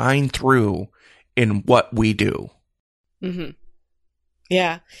to shine through in what we do. Mm-hmm.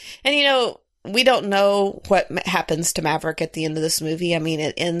 Yeah. And, we don't know what happens to Maverick at the end of this movie. I mean,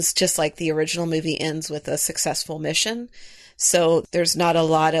 it ends just like the original movie ends, with a successful mission. So there's not a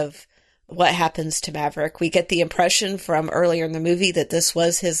lot of what happens to Maverick. We get the impression from earlier in the movie that this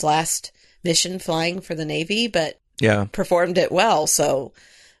was his last mission flying for the Navy, but performed it well. So,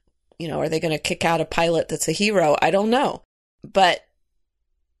 are they going to kick out a pilot that's a hero? I don't know. But,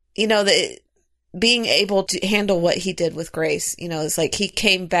 being able to handle what he did with grace, it's like he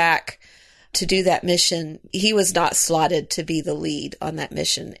came back to do that mission. He was not slotted to be the lead on that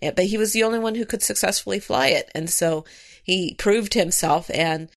mission, but he was the only one who could successfully fly it. And so he proved himself,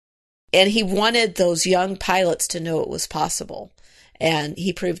 and he wanted those young pilots to know it was possible, and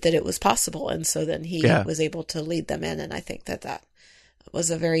he proved that it was possible. And so then he was able to lead them in. And I think that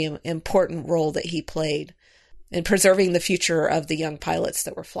was a very important role that he played in preserving the future of the young pilots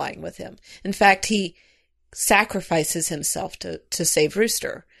that were flying with him. In fact, he sacrifices himself to save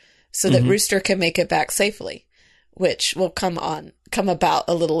Rooster so that Rooster can make it back safely, which will come about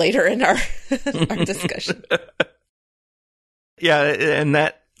a little later in our discussion. Yeah, and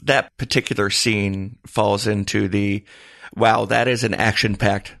that particular scene falls into the, wow, that is an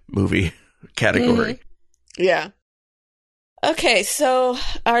action-packed movie category. Mm-hmm. Yeah. Okay, so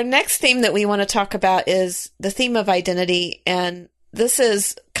our next theme that we want to talk about is the theme of identity, and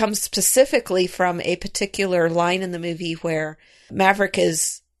this comes specifically from a particular line in the movie where Maverick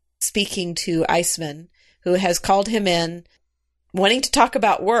is speaking to Iceman, who has called him in wanting to talk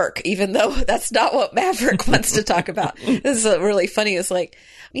about work, even though that's not what Maverick wants to talk about. This is really funny. It's like,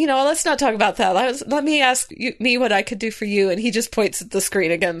 let's not talk about that. Let me ask me what I could do for you. And he just points at the screen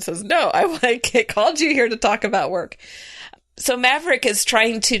again and says, no, I called you here to talk about work. So Maverick is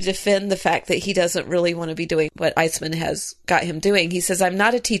trying to defend the fact that he doesn't really want to be doing what Iceman has got him doing. He says, I'm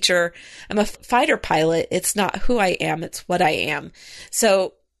not a teacher. I'm a fighter pilot. It's not who I am. It's what I am.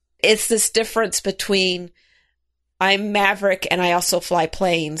 So it's this difference between I'm Maverick and I also fly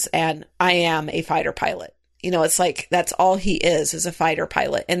planes, and I am a fighter pilot. It's like that's all he is a fighter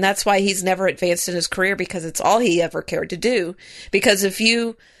pilot. And that's why he's never advanced in his career, because it's all he ever cared to do. Because if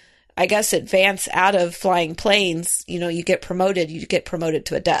you, I guess, advance out of flying planes, you get promoted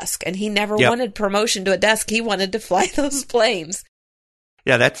to a desk. And he never wanted promotion to a desk. He wanted to fly those planes.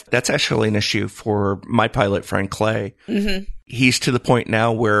 Yeah, that's actually an issue for my pilot friend Clay. Mm-hmm. He's to the point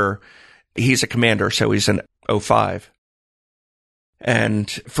now where he's a commander, so he's an 05. And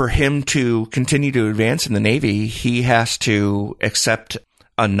for him to continue to advance in the Navy, he has to accept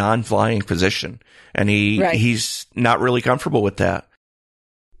a non-flying position. And he's not really comfortable with that.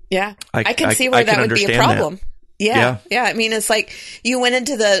 Yeah, I can see where that would be a problem. Yeah. I mean, it's like you went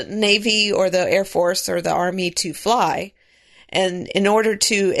into the Navy or the Air Force or the Army to fly. And in order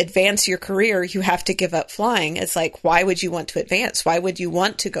to advance your career, you have to give up flying. It's like, why would you want to advance? Why would you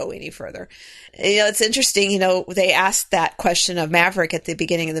want to go any further? It's interesting. They asked that question of Maverick at the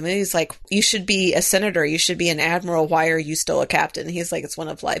beginning of the movie. It's like, you should be a senator. You should be an admiral. Why are you still a captain? And he's like, it's one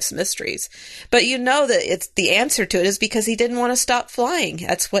of life's mysteries. But that it's the answer to it is because he didn't want to stop flying.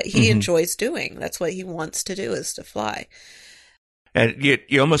 That's what he enjoys doing. That's what he wants to do, is to fly. And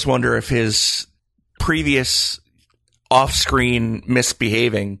you almost wonder if his previous off-screen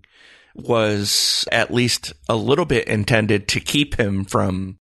misbehaving was at least a little bit intended to keep him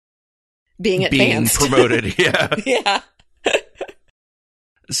from being promoted. Yeah. Yeah.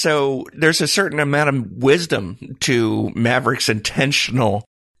 So there's a certain amount of wisdom to Maverick's intentional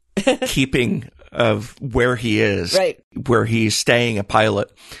keeping of where he is, right, where he's staying a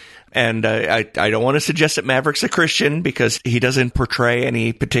pilot. And I don't want to suggest that Maverick's a Christian, because he doesn't portray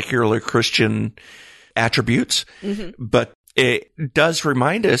any particular Christian attributes, but it does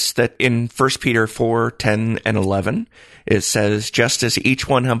remind us that in 1 Peter 4:10 and 11, it says, just as each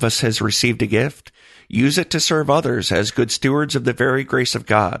one of us has received a gift, use it to serve others as good stewards of the very grace of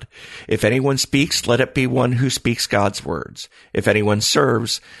God. If anyone speaks, let it be one who speaks God's words. If anyone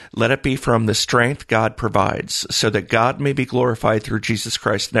serves, let it be from the strength God provides, so that God may be glorified through Jesus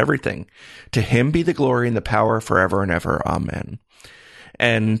Christ in everything. To him be the glory and the power forever and ever. Amen.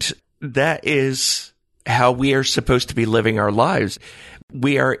 And that is how we are supposed to be living our lives.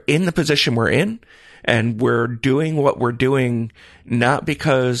 We are in the position we're in And we're doing what we're doing not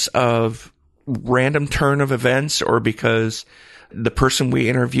because of random turn of events or because the person we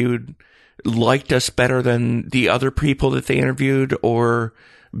interviewed liked us better than the other people that they interviewed or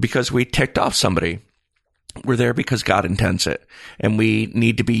because we ticked off somebody. We're there because God intends it. And we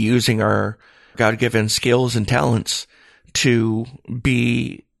need to be using our God-given skills and talents to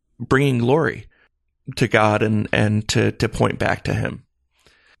be bringing glory to God and to point back to Him.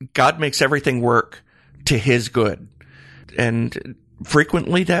 God makes everything work to His good. And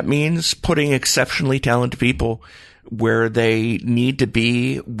frequently that means putting exceptionally talented people where they need to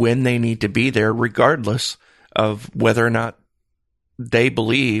be when they need to be there, regardless of whether or not they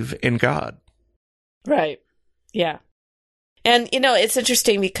believe in God. Right. Yeah. And, it's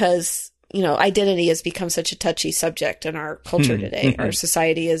interesting because, identity has become such a touchy subject in our culture today. Our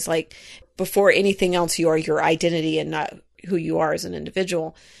society is like, before anything else, you are your identity and not who you are as an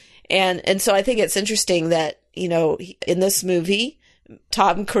individual. And so I think it's interesting that, in this movie,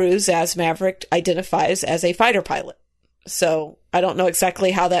 Tom Cruise as Maverick identifies as a fighter pilot. So I don't know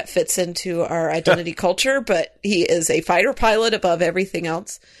exactly how that fits into our identity culture, but he is a fighter pilot above everything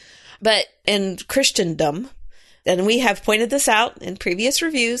else. But in Christendom, and we have pointed this out in previous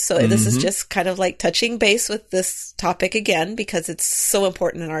reviews, so this is just kind of like touching base with this topic again, because it's so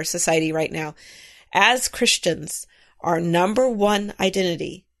important in our society right now. As Christians, our number one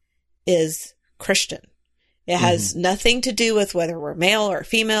identity is Christian. It has nothing to do with whether we're male or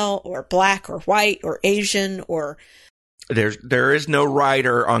female or black or white or Asian or... There is no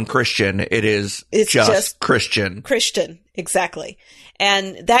rider on Christian. It's just Christian. Christian, exactly.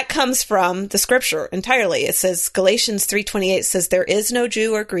 And that comes from the scripture entirely. It says, Galatians 3:28 says, there is no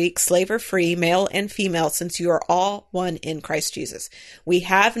Jew or Greek, slave or free, male and female, since you are all one in Christ Jesus. We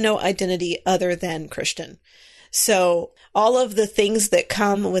have no identity other than Christian. So all of the things that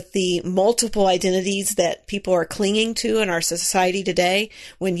come with the multiple identities that people are clinging to in our society today,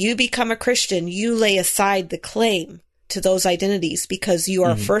 when you become a Christian, you lay aside the claim to those identities because you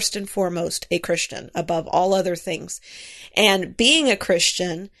are first and foremost a Christian above all other things. And being a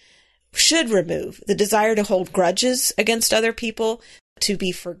Christian should remove the desire to hold grudges against other people, to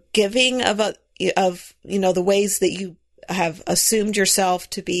be forgiving of the ways that you have assumed yourself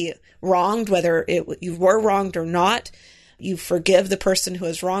to be wronged, whether you were wronged or not. You forgive the person who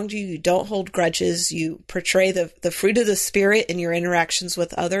has wronged you. You don't hold grudges. You portray the fruit of the Spirit in your interactions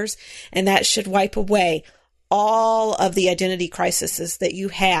with others. And that should wipe away all of the identity crises that you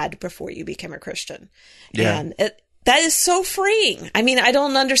had before you became a Christian. Yeah. And that is so freeing. I mean, I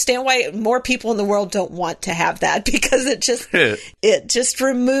don't understand why more people in the world don't want to have that, because it just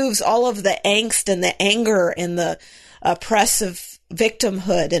removes all of the angst and the anger and the oppressive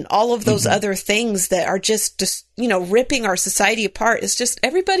victimhood and all of those other things that are just ripping our society apart. It's just,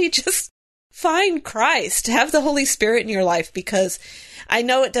 everybody just find Christ, have the Holy Spirit in your life, because I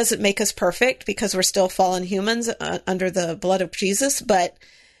know it doesn't make us perfect because we're still fallen humans under the blood of Jesus, but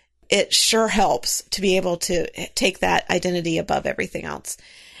it sure helps to be able to take that identity above everything else.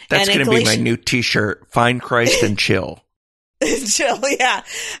 That's going to be my new t-shirt. Find Christ and chill. Chill, yeah.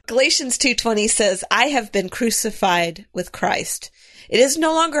 Galatians 2:20 says, I have been crucified with Christ. It is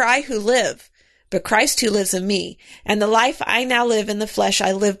no longer I who live, but Christ who lives in me. And the life I now live in the flesh,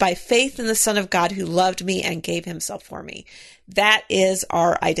 I live by faith in the Son of God who loved me and gave himself for me. That is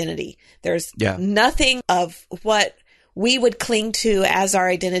our identity. There's nothing of what we would cling to as our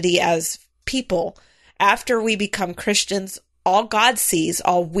identity as people. After we become Christians, all God sees,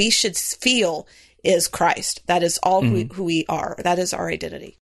 all we should feel is Christ. That is all who we are. That is our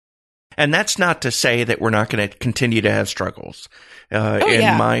identity. And that's not to say that we're not going to continue to have struggles.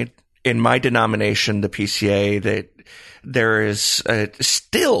 In my denomination, the PCA, that there is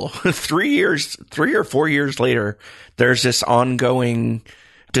still 3 or 4 years later, there's this ongoing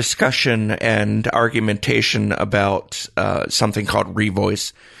discussion and argumentation about something called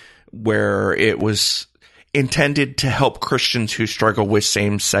Revoice, where it was intended to help Christians who struggle with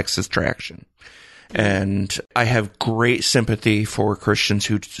same-sex attraction. And I have great sympathy for Christians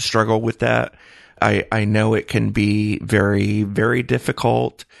who struggle with that. I know it can be very, very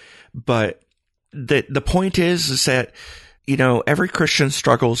difficult, but the point is that, every Christian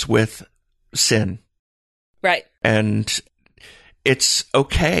struggles with sin. Right. And it's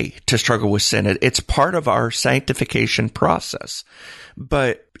okay to struggle with sin. It's part of our sanctification process.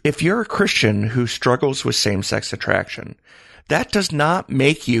 But if you're a Christian who struggles with same-sex attraction, that does not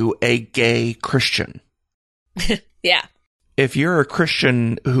make you a gay Christian. Yeah. If you're a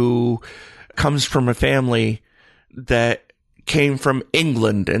Christian who comes from a family that came from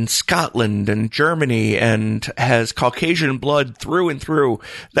England and Scotland and Germany and has Caucasian blood through and through,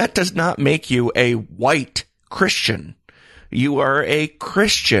 that does not make you a white Christian. You are a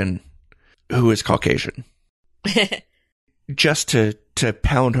Christian who is Caucasian. Just to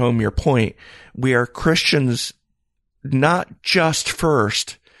pound home your point, we are Christians not just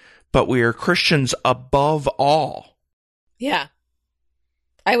first, but we are Christians above all. Yeah.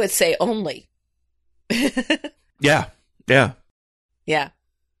 I would say only. Yeah.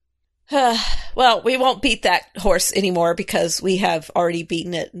 Well, we won't beat that horse anymore because we have already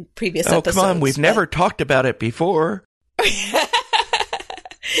beaten it in previous episodes. Oh, come on. We've never talked about it before.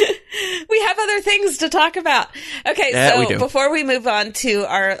 We have other things to talk about. Okay, so before we move on to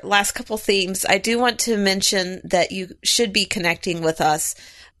our last couple themes, I do want to mention that you should be connecting with us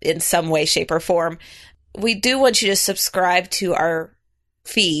in some way, shape, or form. We do want you to subscribe to our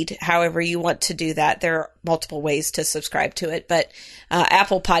feed, however you want to do that. There are multiple ways to subscribe to it, but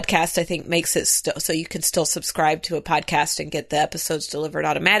Apple Podcast, I think, makes it so you can still subscribe to a podcast and get the episodes delivered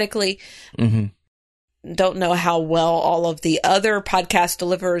automatically. Mm-hmm. Don't know how well all of the other podcast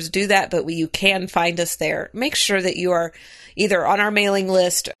deliverers do that, but you can find us there. Make sure that you are either on our mailing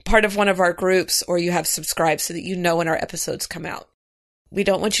list, part of one of our groups, or you have subscribed so that you know when our episodes come out. We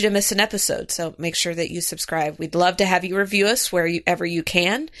don't want you to miss an episode, so make sure that you subscribe. We'd love to have you review us wherever you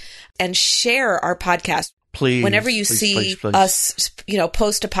can and share our podcast. Please. Whenever you see us,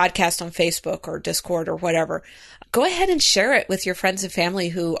 post a podcast on Facebook or Discord or whatever, go ahead and share it with your friends and family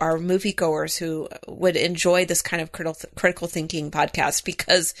who are moviegoers who would enjoy this kind of critical thinking podcast,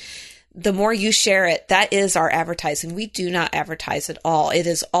 because the more you share it, that is our advertising. We do not advertise at all. It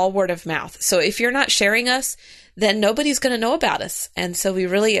is all word of mouth. So if you're not sharing us, then nobody's going to know about us. And so we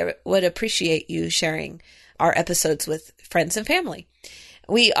really would appreciate you sharing our episodes with friends and family.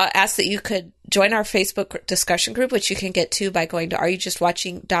 We ask that you could join our Facebook discussion group, which you can get to by going to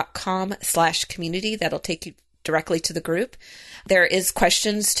areyoujustwatching.com/community. That'll take you directly to the group. There is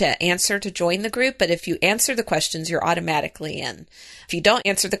questions to answer to join the group, but if you answer the questions, you're automatically in. If you don't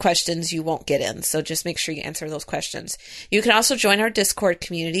answer the questions, you won't get in. So just make sure you answer those questions. You can also join our Discord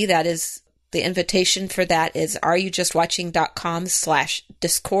community. That is, the invitation for that is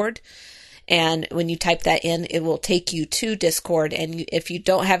areyoujustwatching.com/Discord. And when you type that in, it will take you to Discord. And if you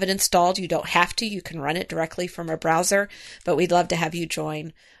don't have it installed, you don't have to. You can run it directly from a browser. But we'd love to have you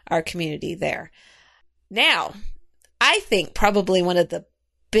join our community there. Now, I think probably one of the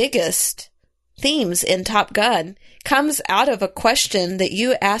biggest themes in Top Gun comes out of a question that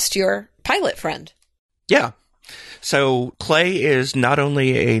you asked your pilot friend. Yeah. So Clay is not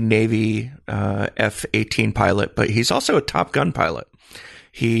only a Navy F-18 pilot, but he's also a Top Gun pilot.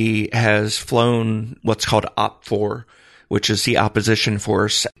 He has flown what's called Op-4, which is the opposition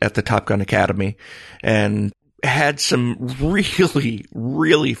force at the Top Gun Academy, and had some really,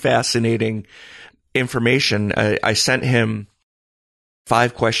 really fascinating information. I sent him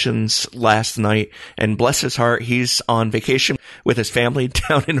 5 questions last night, and bless his heart, he's on vacation with his family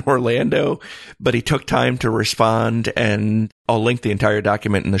down in Orlando, but he took time to respond, and I'll link the entire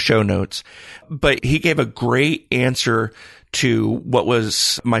document in the show notes. But he gave a great answer to what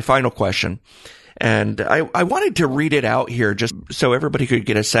was my final question. And I wanted to read it out here just so everybody could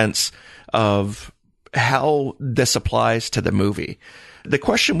get a sense of how this applies to the movie. The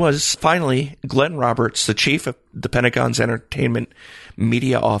question was, finally, Glenn Roberts, the chief of the Pentagon's Entertainment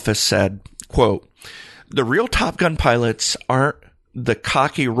Media Office, said, quote, "The real Top Gun pilots aren't the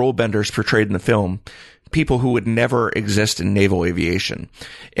cocky rule benders portrayed in the film, people who would never exist in naval aviation.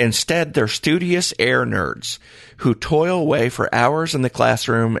 Instead, they're studious air nerds who toil away for hours in the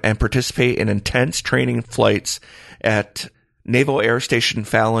classroom and participate in intense training flights at Naval Air Station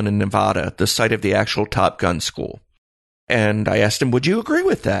Fallon in Nevada, the site of the actual Top Gun school." And I asked him, would you agree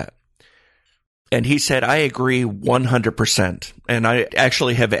with that? And he said, I agree 100%. And I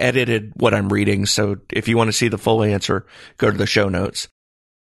actually have edited what I'm reading, so if you want to see the full answer, go to the show notes.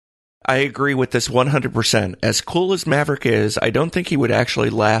 I agree with this 100%. As cool as Maverick is, I don't think he would actually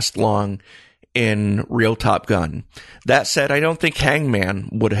last long in real Top Gun. That said, I don't think Hangman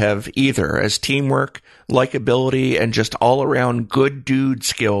would have either, as teamwork, likability, and just all-around good dude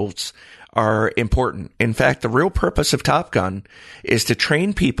skills are important. In fact, the real purpose of Top Gun is to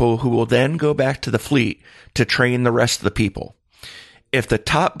train people who will then go back to the fleet to train the rest of the people. If the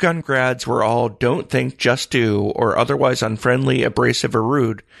Top Gun grads were all don't think, just do, or otherwise unfriendly, abrasive, or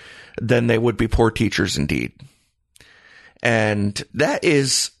rude, then they would be poor teachers indeed. And that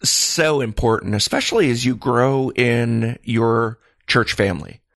is so important, especially as you grow in your church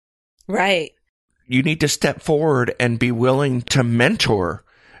family. Right. You need to step forward and be willing to mentor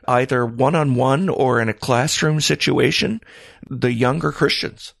either one-on-one or in a classroom situation, the younger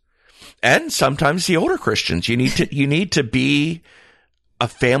Christians and sometimes the older Christians. You need to be a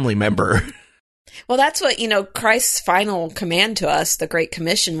family member. Well, that's what, Christ's final command to us, the Great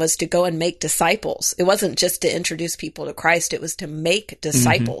Commission, was to go and make disciples. It wasn't just to introduce people to Christ. It was to make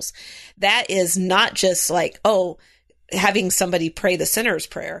disciples. That is not just like, having somebody pray the sinner's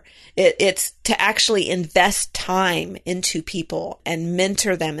prayer. It's to actually invest time into people and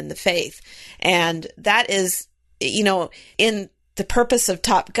mentor them in the faith. And that is, in the purpose of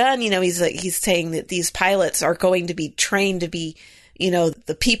Top Gun, he's saying that these pilots are going to be trained to be,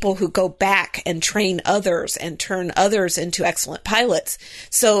 the people who go back and train others and turn others into excellent pilots.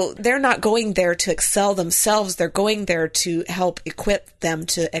 So they're not going there to excel themselves. They're going there to help equip them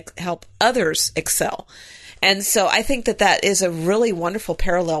to help others excel. And so I think that is a really wonderful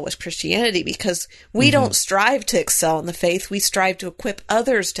parallel with Christianity, because we don't strive to excel in the faith. We strive to equip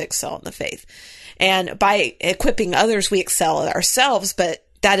others to excel in the faith. And by equipping others, we excel ourselves, but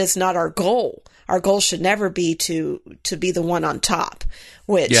that is not our goal. Our goal should never be to be the one on top,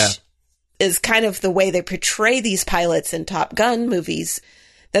 which is kind of the way they portray these pilots in Top Gun movies.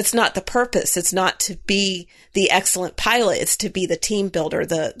 That's not the purpose. It's not to be the excellent pilot. It's to be the team builder,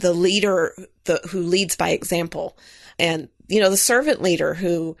 the leader who leads by example, and, the servant leader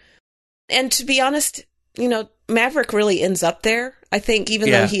who, and to be honest, Maverick really ends up there. I think even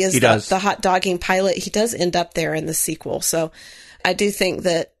though he is the hot dogging pilot, he does end up there in the sequel. So I do think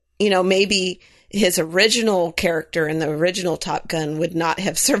that, maybe his original character in the original Top Gun would not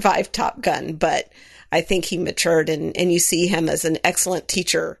have survived Top Gun, but I think he matured, and you see him as an excellent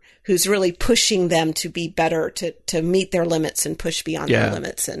teacher who's really pushing them to be better, to meet their limits and push beyond their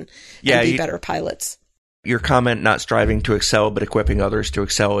limits and be better pilots. Your comment, not striving to excel, but equipping others to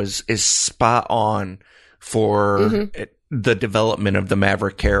excel, is spot on for the development of the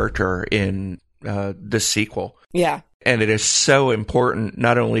Maverick character in the sequel. Yeah. And it is so important,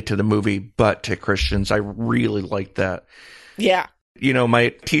 not only to the movie, but to Christians. I really like that. Yeah. My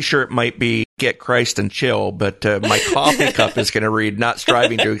t-shirt might be "Get Christ and Chill," but my coffee cup is going to read "Not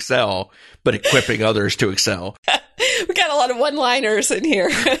striving to excel, but equipping others to excel." We got a lot of one-liners in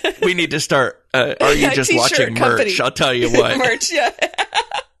here. We need to start. Are you just watching company. merch? I'll tell you what. Merch, yeah.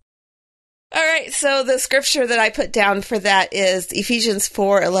 All right, so the scripture that I put down for that is Ephesians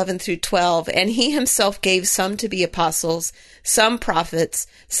 4:11-12. And he himself gave some to be apostles, some prophets,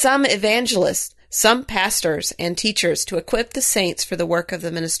 some evangelists, some pastors and teachers, to equip the saints for the work of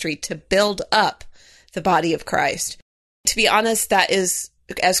the ministry, to build up the body of Christ. To be honest, that is,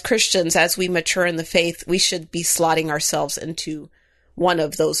 as Christians, as we mature in the faith, we should be slotting ourselves into one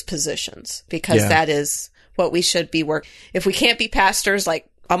of those positions, because that is what we should be If we can't be pastors, like,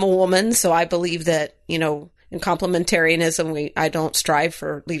 I'm a woman, so I believe that, in complementarianism, I don't strive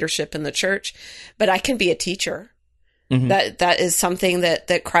for leadership in the church, but I can be a teacher. That is something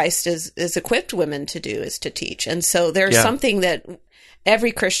that Christ is equipped women to do, is to teach. And so there's something that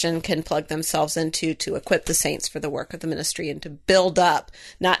every Christian can plug themselves into to equip the saints for the work of the ministry and to build up,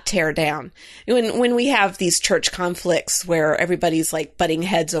 not tear down. When we have these church conflicts where everybody's like butting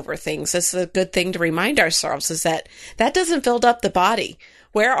heads over things, it's a good thing to remind ourselves is that doesn't build up the body.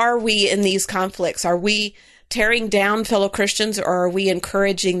 Where are we in these conflicts? Are we tearing down fellow Christians, or are we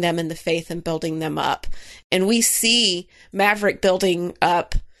encouraging them in the faith and building them up? And we see Maverick building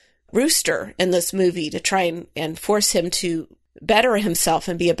up Rooster in this movie to try and force him to better himself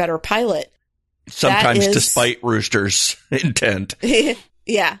and be a better pilot. Sometimes despite Rooster's intent.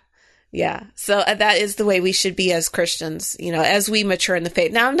 Yeah. So that is the way we should be as Christians, as we mature in the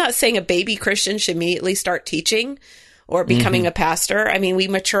faith. Now, I'm not saying a baby Christian should immediately start teaching or becoming a pastor. I mean, we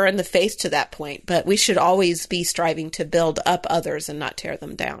mature in the faith to that point, but we should always be striving to build up others and not tear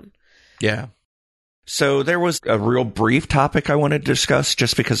them down. Yeah. So there was a real brief topic I wanted to discuss,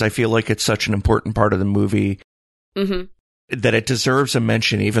 just because I feel like it's such an important part of the movie that it deserves a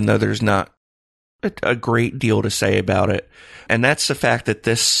mention, even though there's not a great deal to say about it. And that's the fact that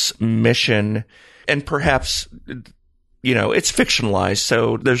this mission, and perhaps, it's fictionalized,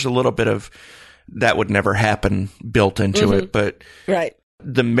 so there's a little bit of that would never happen built into it. But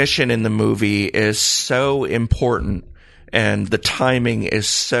the mission in the movie is so important, and the timing is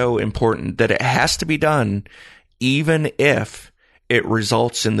so important, that it has to be done, even if it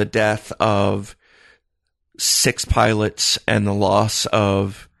results in the death of 6 pilots and the loss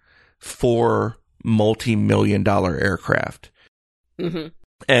of 4 multi-million-dollar aircraft.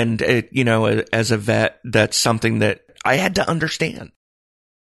 And as a vet, that's something that I had to understand.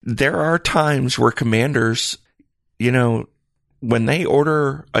 There are times where commanders, when they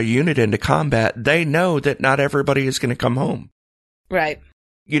order a unit into combat, they know that not everybody is going to come home. Right.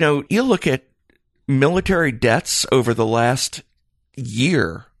 You know, you look at military deaths over the last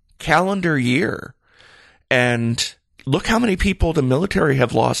calendar year, and look how many people the military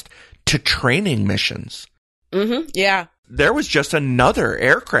have lost to training missions. Mm-hmm. Yeah. There was just another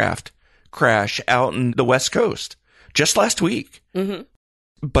aircraft crash out in the West Coast just last week. Mm-hmm.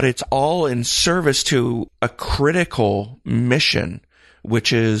 But it's all in service to a critical mission,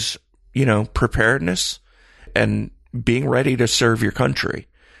 which is, you know, preparedness and being ready to serve your country.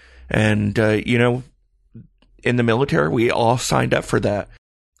 And, you know, in the military, we all signed up for that.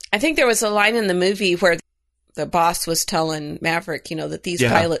 I think there was a line in the movie where the boss was telling Maverick, you know, that these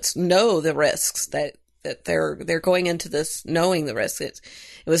pilots know the risks, that they're going into this knowing the risks.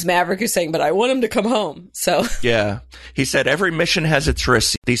 It was Maverick who's saying, but I want him to come home. So yeah, he said every mission has its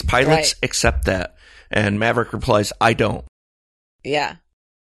risks. These pilots accept that. And Maverick replies, I don't. Yeah.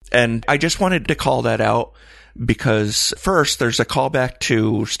 And I just wanted to call that out because first there's a callback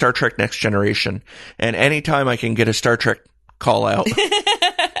to Star Trek Next Generation. And anytime I can get a Star Trek call out,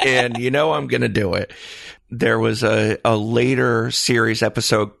 and you know I'm going to do it. There was a later series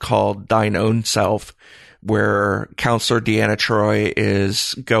episode called Thine Own Self, where Counselor Deanna Troi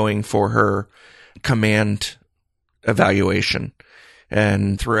is going for her command evaluation.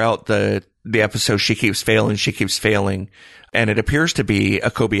 And throughout the episode, she keeps failing. And it appears to be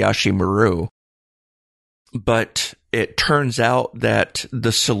a Kobayashi Maru. But it turns out that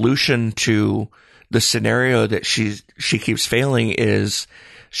the solution to the scenario that she keeps failing is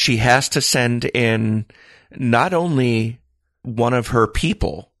she has to send in not only one of her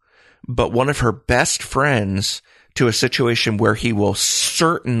people, but one of her best friends to a situation where he will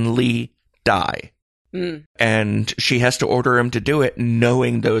certainly die. Mm. And she has to order him to do it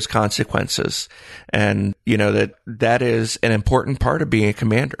knowing those consequences. And, you know, that is an important part of being a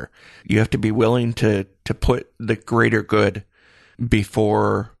commander. You have to be willing to put the greater good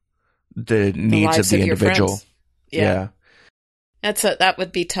before the needs of the individual. Yeah. That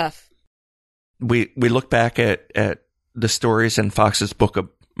would be tough. We look back at the stories in Fox's Book of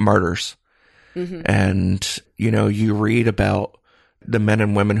Martyrs. Mm-hmm. And, you know, you read about the men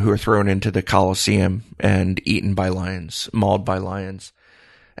and women who are thrown into the Colosseum and eaten by lions, mauled by lions.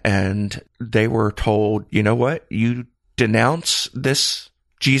 And they were told, you know what? You denounce this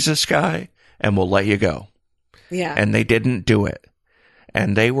Jesus guy and we'll let you go. Yeah. And they didn't do it.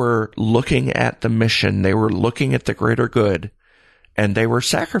 And they were looking at the mission. They were looking at the greater good. And they were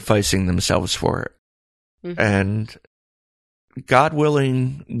sacrificing themselves for it. Mm-hmm. And God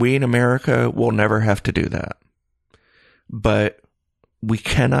willing, we in America will never have to do that. But we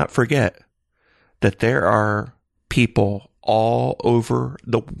cannot forget that there are people all over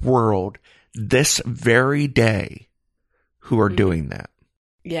the world this very day who are doing that.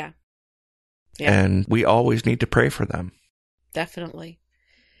 Yeah. And we always need to pray for them. Definitely.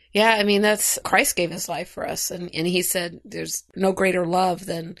 Yeah, I mean, Christ gave his life for us. And he said there's no greater love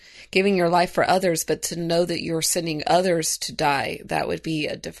than giving your life for others, but to know that you're sending others to die, that would be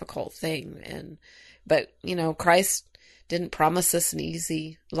a difficult thing. But, you know, Christ didn't promise us an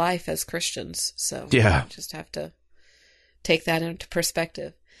easy life as Christians. So we just have to take that into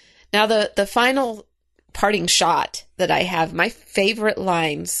perspective. Now, the final parting shot that I have, my favorite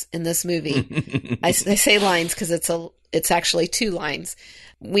lines in this movie, I say lines because it's actually two lines.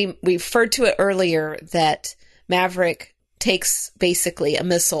 We referred to it earlier that Maverick takes basically a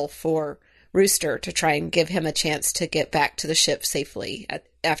missile for Rooster to try and give him a chance to get back to the ship safely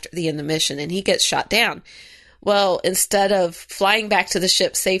after the end of the mission, and he gets shot down. Well, instead of flying back to the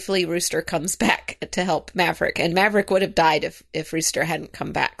ship safely, Rooster comes back to help Maverick, and Maverick would have died if Rooster hadn't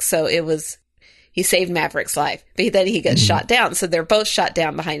come back. So he saved Maverick's life, but then he gets shot down. So they're both shot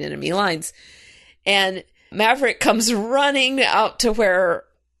down behind enemy lines, and Maverick comes running out to where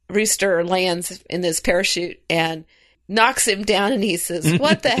Rooster lands in his parachute and knocks him down, and he says,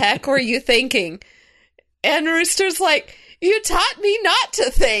 "What the heck were you thinking?" And Rooster's like, "You taught me not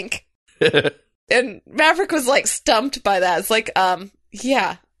to think." And Maverick was like stumped by that. It's like,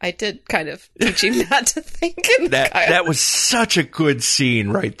 yeah, I did kind of teach him not to think. That was such a good scene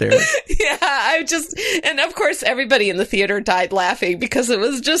right there. Yeah, and of course everybody in the theater died laughing because it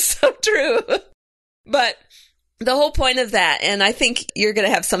was just so true. But the whole point of that, and I think you're going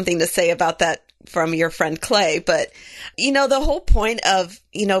to have something to say about that from your friend Clay, but, you know, the whole point of,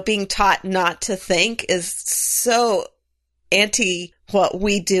 you know, being taught not to think is so anti what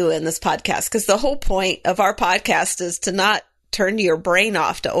we do in this podcast, because the whole point of our podcast is to not turn your brain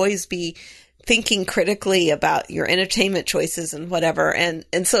off, to always be thinking critically about your entertainment choices and whatever. And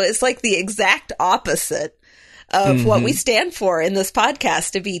so it's like the exact opposite of what we stand for in this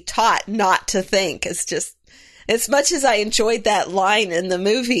podcast, to be taught not to think. It's just, as much as I enjoyed that line in the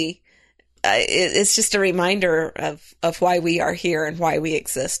movie, it's just a reminder of why we are here and why we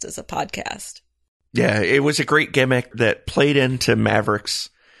exist as a podcast. Yeah, it was a great gimmick that played into Maverick's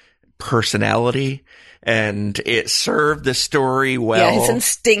personality, and it served the story well. Yeah, his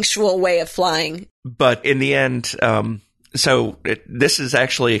instinctual way of flying. But in the end, this is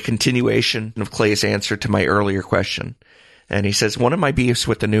actually a continuation of Clay's answer to my earlier question. And he says, one of my beefs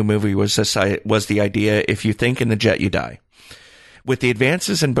with the new movie was the idea, if you think in the jet, you die. With the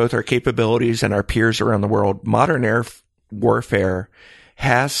advances in both our capabilities and our peers around the world, modern air warfare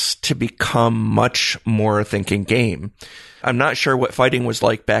has to become much more a thinking game. I'm not sure what fighting was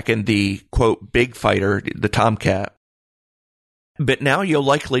like back in the, quote, big fighter, the Tomcat. But now you'll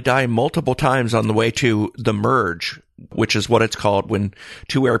likely die multiple times on the way to the merge, which is what it's called when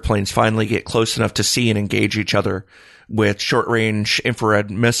two airplanes finally get close enough to see and engage each other with short-range infrared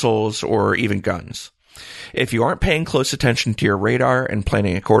missiles or even guns. If you aren't paying close attention to your radar and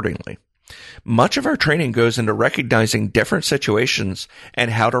planning accordingly. Much of our training goes into recognizing different situations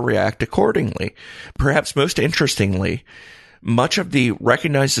and how to react accordingly. Perhaps most interestingly, much of the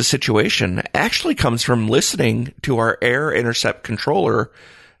recognize the situation actually comes from listening to our air intercept controller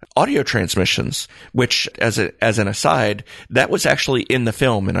audio transmissions, which, as an aside, that was actually in the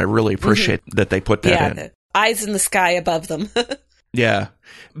film, and I really appreciate that they put that in. The eyes in the sky above them. Yeah.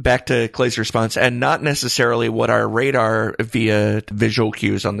 Back to Clay's response, and not necessarily what our radar via visual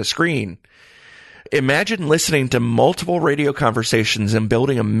cues on the screen. Imagine listening to multiple radio conversations and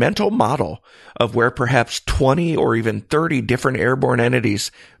building a mental model of where perhaps 20 or even 30 different airborne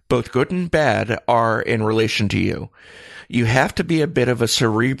entities, both good and bad, are in relation to you. You have to be a bit of a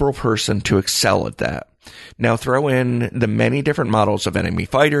cerebral person to excel at that. Now throw in the many different models of enemy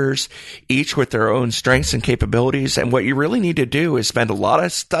fighters, each with their own strengths and capabilities, and what you really need to do is spend a lot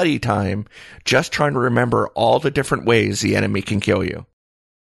of study time just trying to remember all the different ways the enemy can kill you.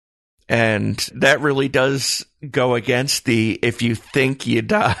 And that really does go against the if you think you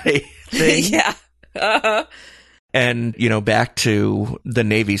die thing. Yeah. Uh-huh. And, back to the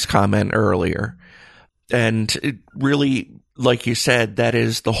Navy's comment earlier. And it really, like you said, that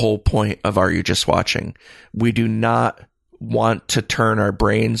is the whole point of Are You Just Watching? We do not want to turn our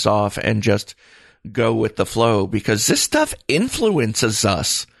brains off and just go with the flow because this stuff influences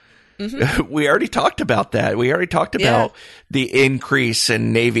us. Mm-hmm. We already talked about that. We already talked about the increase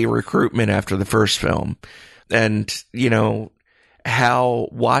in Navy recruitment after the first film. And, how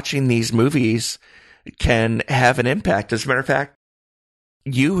watching these movies can have an impact. As a matter of fact,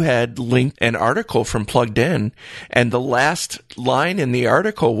 you had linked an article from Plugged In, and the last line in the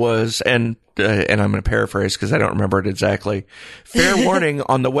article was, and I'm going to paraphrase because I don't remember it exactly. Fair warning,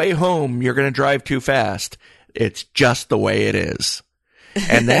 on the way home, you're going to drive too fast. It's just the way it is.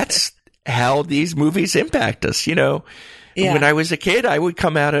 And that's how these movies impact us. When I was a kid, I would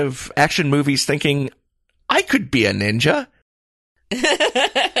come out of action movies thinking I could be a ninja.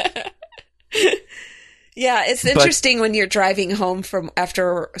 Yeah, it's interesting when you're driving home from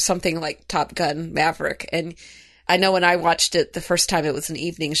after something like Top Gun Maverick. And I know when I watched it the first time, it was an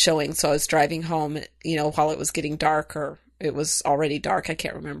evening showing. So I was driving home, while it was getting dark, or it was already dark. I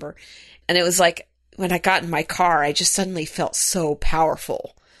can't remember. And it was like when I got in my car, I just suddenly felt so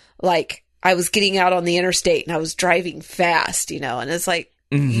powerful. Like I was getting out on the interstate and I was driving fast, and it's like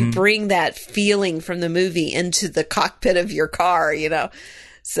you bring that feeling from the movie into the cockpit of your car,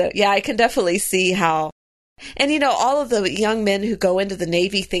 So yeah, I can definitely see how. And, all of the young men who go into the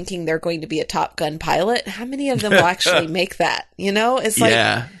Navy thinking they're going to be a Top Gun pilot, how many of them will actually make that? It's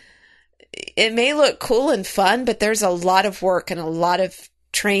like, it may look cool and fun, but there's a lot of work and a lot of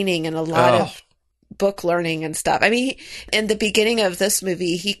training and a lot of book learning and stuff. I mean, in the beginning of this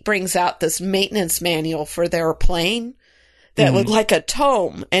movie, he brings out this maintenance manual for their plane that was like a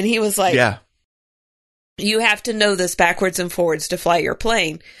tome. And he was like, you have to know this backwards and forwards to fly your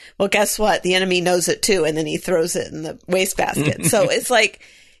plane. Well, guess what? The enemy knows it too. And then he throws it in the wastebasket. So it's like,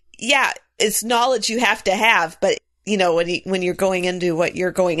 it's knowledge you have to have. But, when you're going into what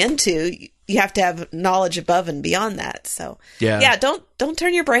you're going into, you have to have knowledge above and beyond that. So, don't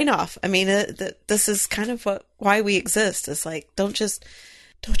turn your brain off. I mean, this is kind of why we exist. It's like, don't just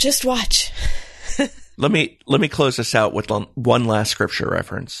watch. Let me close this out with one last scripture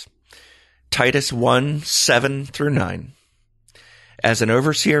reference. Titus 1:7-9. As an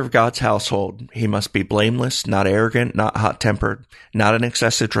overseer of God's household, he must be blameless, not arrogant, not hot-tempered, not an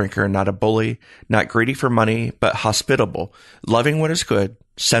excessive drinker, not a bully, not greedy for money, but hospitable, loving what is good,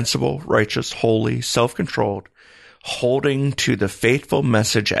 sensible, righteous, holy, self-controlled, holding to the faithful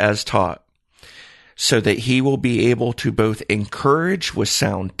message as taught. so that he will be able to both encourage with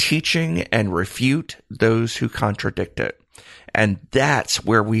sound teaching and refute those who contradict it. And that's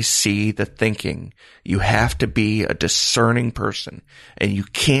where we see the thinking. You have to be a discerning person, and you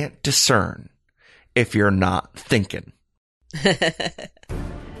can't discern if you're not thinking.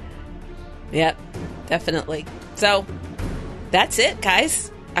 Yep, definitely. So that's it,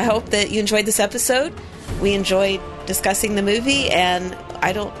 guys. I hope that you enjoyed this episode. We enjoyed discussing the movie, and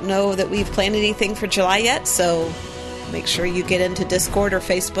I don't know that we've planned anything for July yet, so make sure you get into Discord or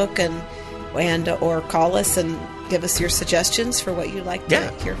Facebook and or call us and give us your suggestions for what you'd like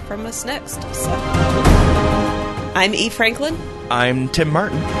to hear from us next. So, I'm E. Franklin. I'm Tim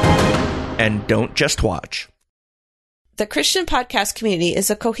Martin. And don't just watch. The Christian Podcast Community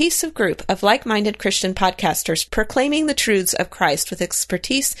is a cohesive group of like-minded Christian podcasters proclaiming the truths of Christ with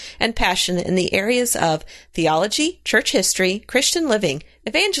expertise and passion in the areas of theology, church history, Christian living,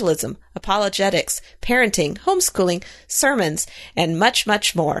 evangelism, apologetics, parenting, homeschooling, sermons, and much,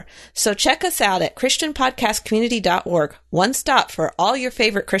 much more. So check us out at christianpodcastcommunity.org, one stop for all your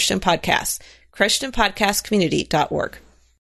favorite Christian podcasts, christianpodcastcommunity.org.